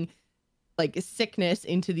bringing like sickness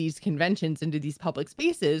into these conventions, into these public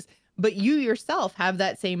spaces, but you yourself have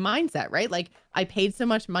that same mindset, right? Like I paid so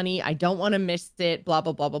much money, I don't want to miss it, blah,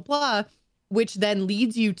 blah, blah, blah, blah, which then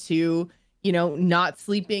leads you to, not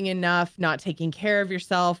sleeping enough, not taking care of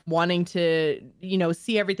yourself, wanting to,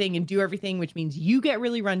 see everything and do everything, which means you get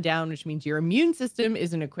really run down, which means your immune system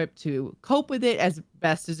isn't equipped to cope with it as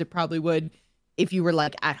best as it probably would if you were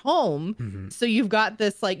like at home. Mm-hmm. So you've got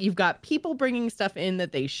this, like, you've got people bringing stuff in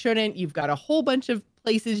that they shouldn't. You've got a whole bunch of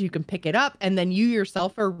places you can pick it up. And then you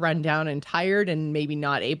yourself are run down and tired and maybe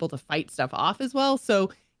not able to fight stuff off as well. So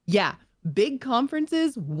yeah, big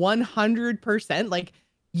conferences, 100%. Like,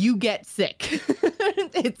 you get sick.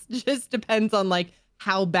 It just depends on like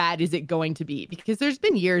how bad is it going to be, because there's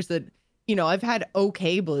been years that, I've had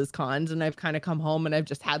okay BlizzCons and I've kind of come home and I've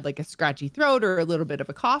just had like a scratchy throat or a little bit of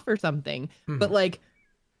a cough or something. Mm-hmm. But like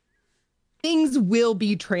things will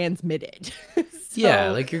be transmitted.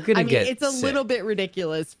 Yeah, like you're gonna get it's a sick. little bit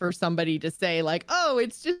ridiculous for somebody to say like, oh,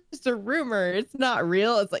 it's just a rumor, it's not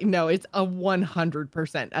real. It's like, no, it's a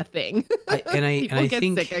 100% a thing. People get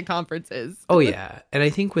sick at conferences. Oh yeah, and I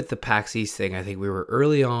think with the PAX East thing, I think we were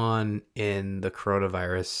early on in the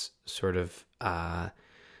coronavirus sort of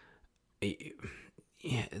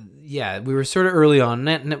yeah, we were sort of early on.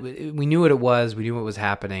 We knew what it was. We knew what was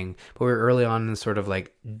happening, but we were early on in sort of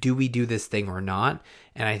like, do we do this thing or not?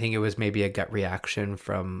 And I think it was maybe a gut reaction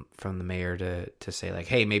from the mayor to say like,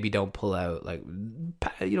 hey, maybe don't pull out. Like,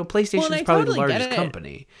 PlayStation is probably the largest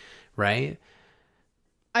company, right?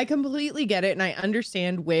 I completely get it. And I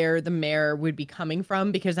understand where the mayor would be coming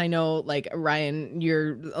from, because I know, like, Ryan,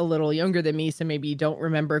 you're a little younger than me, so maybe you don't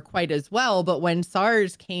remember quite as well. But when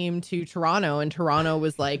SARS came to Toronto, and Toronto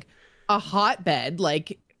was like a hotbed,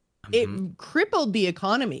 like it crippled the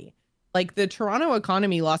economy. Like the Toronto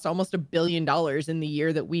economy lost almost $1 billion in the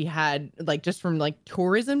year that we had, like, just from like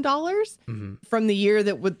tourism dollars from the year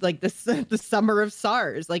that would like the summer of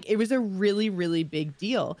SARS. Like it was a really, really big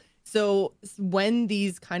deal. So when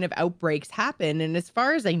these kind of outbreaks happen, and as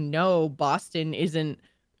far as I know, Boston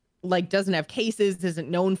doesn't have cases, isn't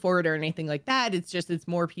known for it or anything like that. It's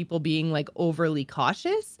more people being like overly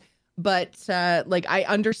cautious. But like, I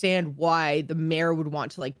understand why the mayor would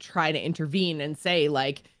want to like try to intervene and say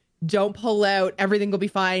like, don't pull out, everything will be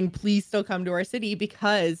fine, please still come to our city,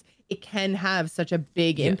 because it can have such a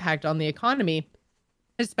big impact on the economy,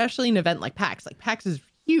 especially an event like PAX. Like PAX is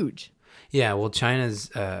huge. Yeah, well,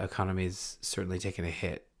 China's economy is certainly taking a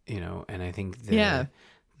hit, and I think there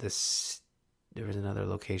was another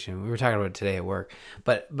location we were talking about it today at work,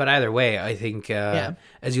 but either way, I think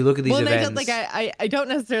as you look at these events, I don't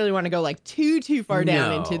necessarily want to go like too far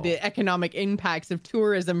down into the economic impacts of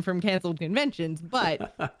tourism from canceled conventions,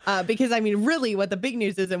 but because I mean, really, what the big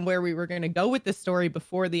news is, and where we were going to go with the story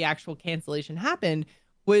before the actual cancellation happened,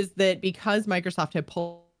 was that because Microsoft had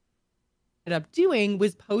pulled up doing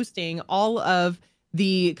was posting all of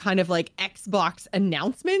the kind of like Xbox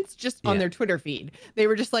announcements just on their Twitter feed. They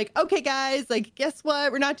were just like, okay, guys, like, guess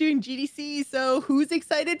what? We're not doing GDC. So who's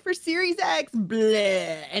excited for Series X?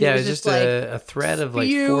 Bleh. And it was just like a thread of like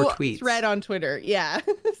 4 tweets. Thread on Twitter. Yeah.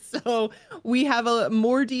 So we have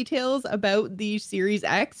more details about the Series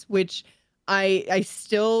X, which I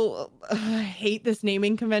still hate this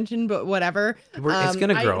naming convention, but whatever. It's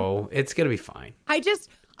going to grow. It's going to be fine.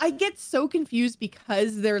 I get so confused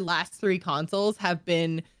because their last 3 consoles have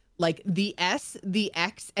been like the S, the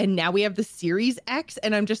X, and now we have the Series X.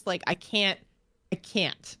 And I'm just like, I can't.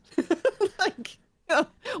 Like,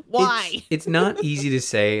 why? It's not easy to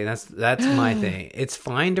say. And that's my thing. It's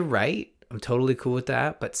fine to write. I'm totally cool with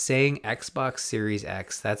that. But saying Xbox Series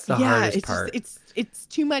X, that's the Yeah, hardest it's part. it's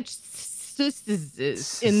too much in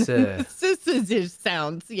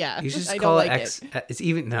sounds. Yeah, You should just I don't call it like X. it. It's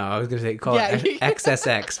even no. I was gonna say call Yeah, it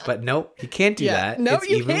XSX, but nope, you can't do yeah. that. No, It's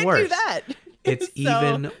you even can't worse. do that. It's So,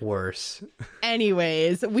 even worse.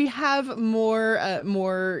 anyways, we have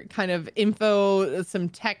more kind of info, some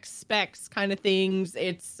tech specs kind of things.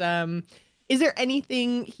 It's is there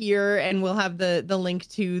anything here, and we'll have the link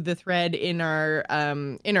to the thread in our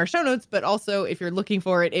show notes, but also if you're looking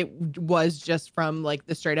for it, it was just from like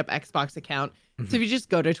the straight up Xbox account. So if you just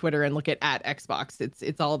go to Twitter and look at Xbox,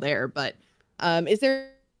 it's all there. But is there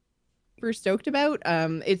super stoked about?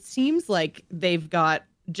 It seems like they've got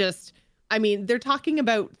just, I mean, they're talking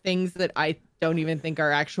about things that I don't even think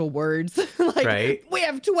are actual words. Like, Right. we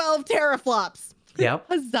have 12 teraflops. Yep.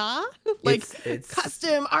 Huzzah! Like, It's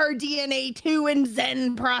custom RDNA 2 and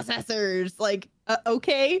Zen processors. Like,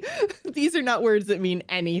 okay. These are not words that mean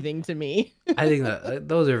anything to me. I think that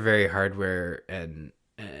those are very hardware and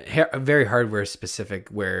very hardware specific.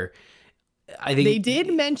 Where I think They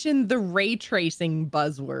did mention the ray tracing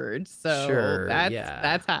buzzword, so Sure, that's yeah.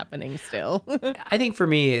 that's happening still. I think for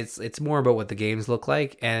me, it's more about what the games look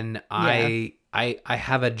like, and I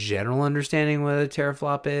have a general understanding what a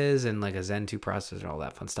teraflop is and like a Zen 2 processor and all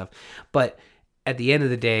that fun stuff. But at the end of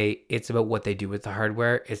the day, it's about what they do with the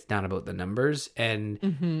hardware. It's not about the numbers.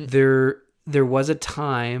 And there was a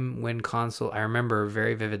time when console, I remember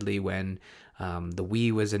very vividly when the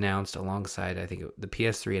Wii was announced alongside, I think, the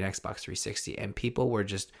PS3 and Xbox 360, and people were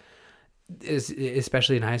just,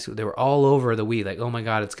 especially in high school, they were all over the Wii, like, oh my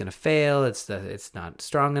god, it's gonna fail, it's not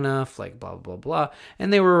strong enough, like blah blah blah.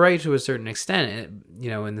 And they were right to a certain extent,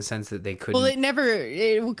 in the sense that they couldn't. Well,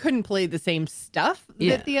 it couldn't play the same stuff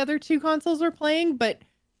that the other two consoles were playing, but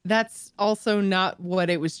that's also not what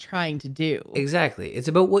it was trying to do. Exactly, it's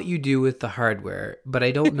about what you do with the hardware. But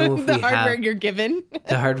I don't know if the we hardware have you're given.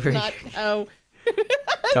 the hardware. Not how.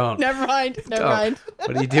 Don't. Never mind. Never mind.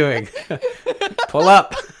 What are you doing? Pull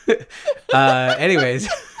up. Anyways.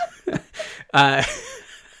 That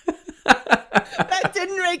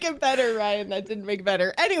didn't make it better, Ryan. That didn't make it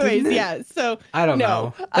better. Anyways, yeah. So I don't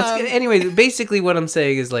know. Anyways, basically what I'm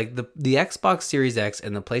saying is like the Xbox Series X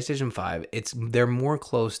and the PlayStation 5, they're more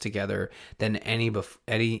close together than any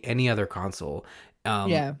other console.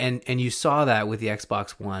 And you saw that with the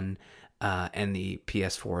Xbox One and the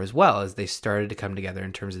PS4 as well, as they started to come together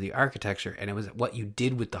in terms of the architecture, and it was what you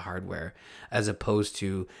did with the hardware as opposed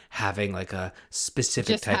to having like a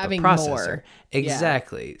specific just type of having processor. more.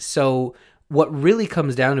 Exactly. So what really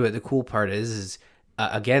comes down to it, the cool part is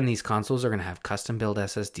again, these consoles are going to have custom build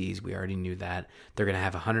SSDs. We already knew that. They're going to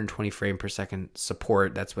have 120 frame per second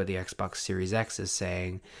support. That's what the Xbox Series X is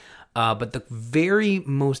saying. But the very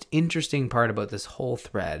most interesting part about this whole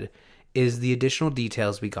thread is the additional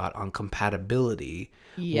details we got on compatibility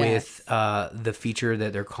with the feature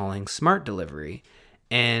that they're calling Smart Delivery.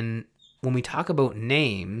 And when we talk about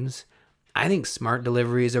names, I think Smart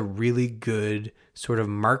Delivery is a really good sort of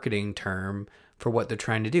marketing term for what they're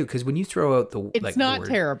trying to do. Because when you throw out it's not the word,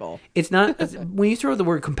 terrible. It's not. When you throw out the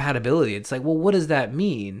word compatibility, it's like, well, what does that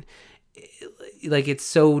mean? Like, it's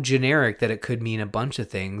so generic that it could mean a bunch of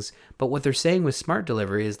things. But what they're saying with Smart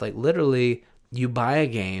Delivery is like literally you buy a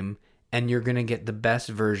game and you're going to get the best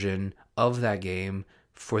version of that game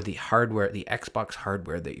for the hardware, the Xbox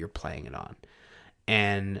hardware that you're playing it on.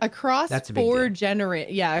 And across that's a big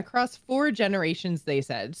across 4 generations, they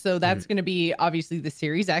said. So that's going to be obviously the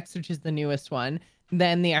Series X, which is the newest one,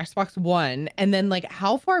 then the Xbox One, and then like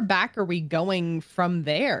how far back are we going from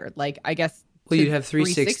there? Like, I guess you'd have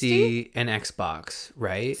 360 and Xbox,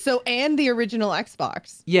 right? So, and the original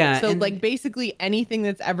Xbox. Yeah. So like basically anything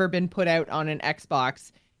that's ever been put out on an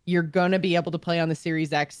Xbox, you're going to be able to play on the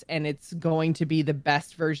Series X, and it's going to be the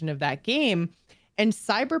best version of that game. And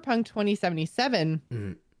Cyberpunk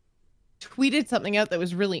 2077 tweeted something out that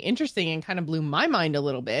was really interesting and kind of blew my mind a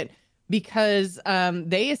little bit, because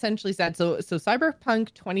they essentially said, so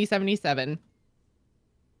Cyberpunk 2077,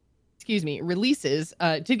 releases,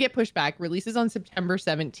 did get pushed back, releases on September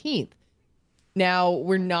 17th. Now,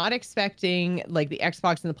 we're not expecting like the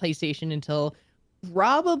Xbox and the PlayStation until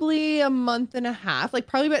probably a month and a half, like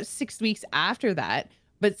probably about 6 weeks after that.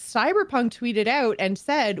 But Cyberpunk tweeted out and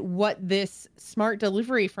said what this smart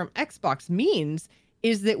delivery from Xbox means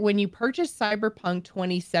is that when you purchase Cyberpunk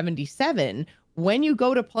 2077, when you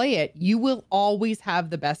go to play it, you will always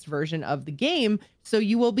have the best version of the game. So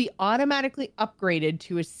you will be automatically upgraded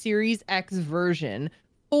to a Series X version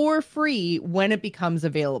for free when it becomes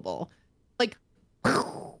available. Like,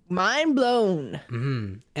 mind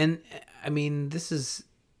blown. And I mean, this is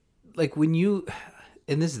like when you...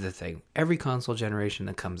 and this is the thing, every console generation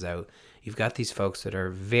that comes out, you've got these folks that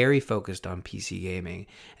are very focused on PC gaming,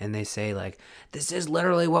 and they say like, this is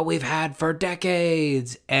literally what we've had for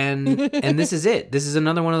decades. And this is it. This is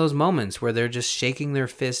another one of those moments where they're just shaking their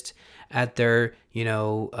fist at their,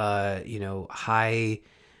 high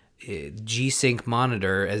G-Sync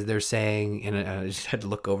monitor as they're saying, and I just had to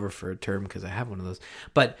look over for a term because I have one of those.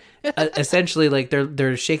 But essentially, like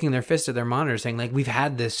they're shaking their fist at their monitor, saying like, "We've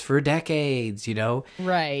had this for decades,"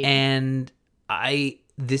 Right? And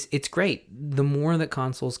it's great. The more that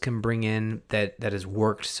consoles can bring in that has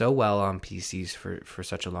worked so well on PCs for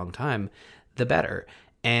such a long time, the better.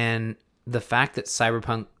 And the fact that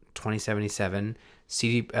Cyberpunk 2077,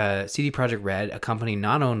 CD Projekt Red, a company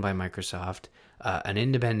not owned by Microsoft, an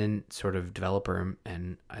independent sort of developer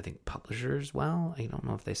and I think publisher as well. I don't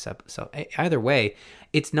know if they sell. Either way,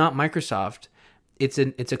 it's not Microsoft. It's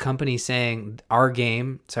a company saying our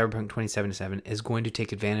game, Cyberpunk 2077, is going to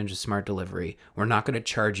take advantage of smart delivery. We're not going to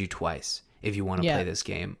charge you twice if you want to play this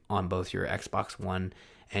game on both your Xbox One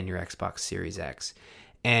and your Xbox Series X.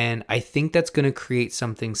 And I think that's going to create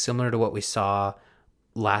something similar to what we saw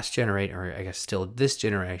last generation, or I guess still this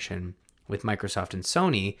generation, with Microsoft and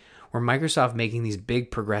Sony, where Microsoft making these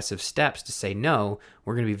big progressive steps to say, no,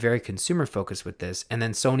 we're going to be very consumer focused with this. And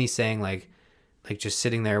then Sony saying like just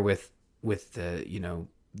sitting there with the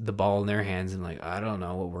ball in their hands and like, I don't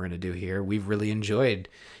know what we're going to do here. We've really enjoyed,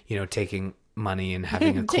 taking money and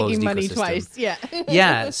having a closed taking money ecosystem. Twice. Yeah.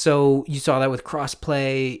 Yeah. So you saw that with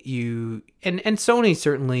crossplay, and Sony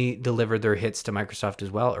certainly delivered their hits to Microsoft as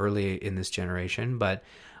well early in this generation. But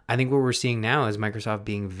I think what we're seeing now is Microsoft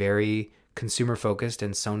being very consumer focused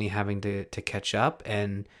and Sony having to catch up.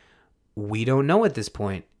 And we don't know at this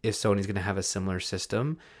point if Sony's going to have a similar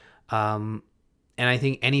system. And I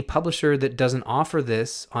think any publisher that doesn't offer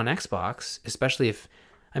this on Xbox, especially if,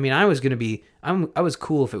 I was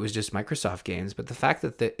cool if it was just Microsoft games, but the fact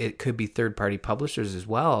that it could be third-party publishers as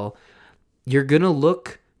well, you're going to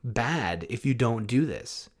look bad if you don't do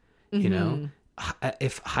this. Mm-hmm.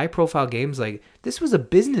 If high-profile games, like this was a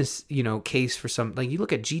business, case for some, like you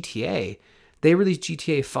look at GTA, they released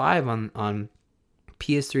GTA 5 on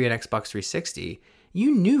PS3 and Xbox 360.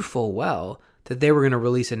 You knew full well that they were going to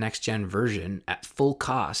release a next-gen version at full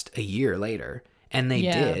cost a year later, and they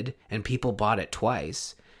did, and people bought it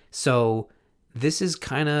twice. So this is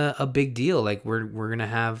kind of a big deal. Like we're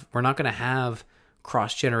not going to have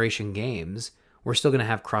cross-generation games. We're still going to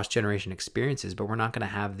have cross-generation experiences, but we're not going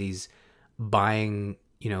to have these buying,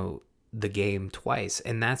 the game twice.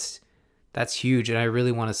 And that's huge. And I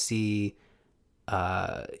really want to see,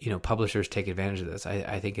 publishers take advantage of this.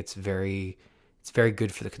 I think it's very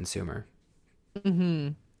good for the consumer. Mm-hmm.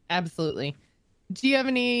 Absolutely. Do you have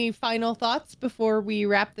any final thoughts before we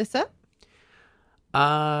wrap this up?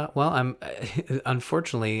 Well,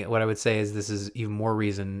 unfortunately, what I would say is this is even more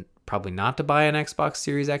reason probably not to buy an Xbox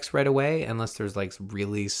Series X right away, unless there's like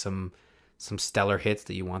really some stellar hits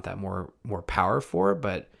that you want that more power for.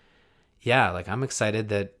 But yeah, like I'm excited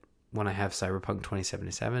that when I have Cyberpunk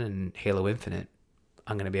 2077 and Halo Infinite,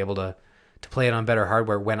 I'm going to be able to play it on better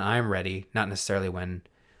hardware when I'm ready, not necessarily when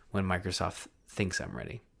Microsoft thinks I'm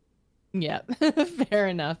ready. Yeah, fair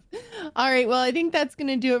enough. All right. Well, I think that's going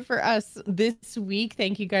to do it for us this week.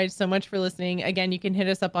 Thank you guys so much for listening. Again, you can hit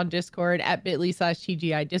us up on Discord at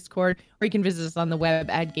bit.ly/TGI Discord, or you can visit us on the web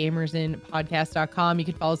at gamersinpodcast.com. You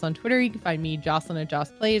can follow us on Twitter. You can find me, Jocelyn, at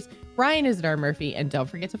Joss Plays. Brian is at R. Murphy. And don't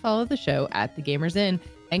forget to follow the show at The Gamers Inn.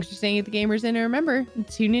 Thanks for staying at The Gamers Inn. And remember,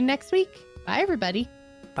 tune in next week. Bye, everybody.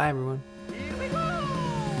 Bye, everyone.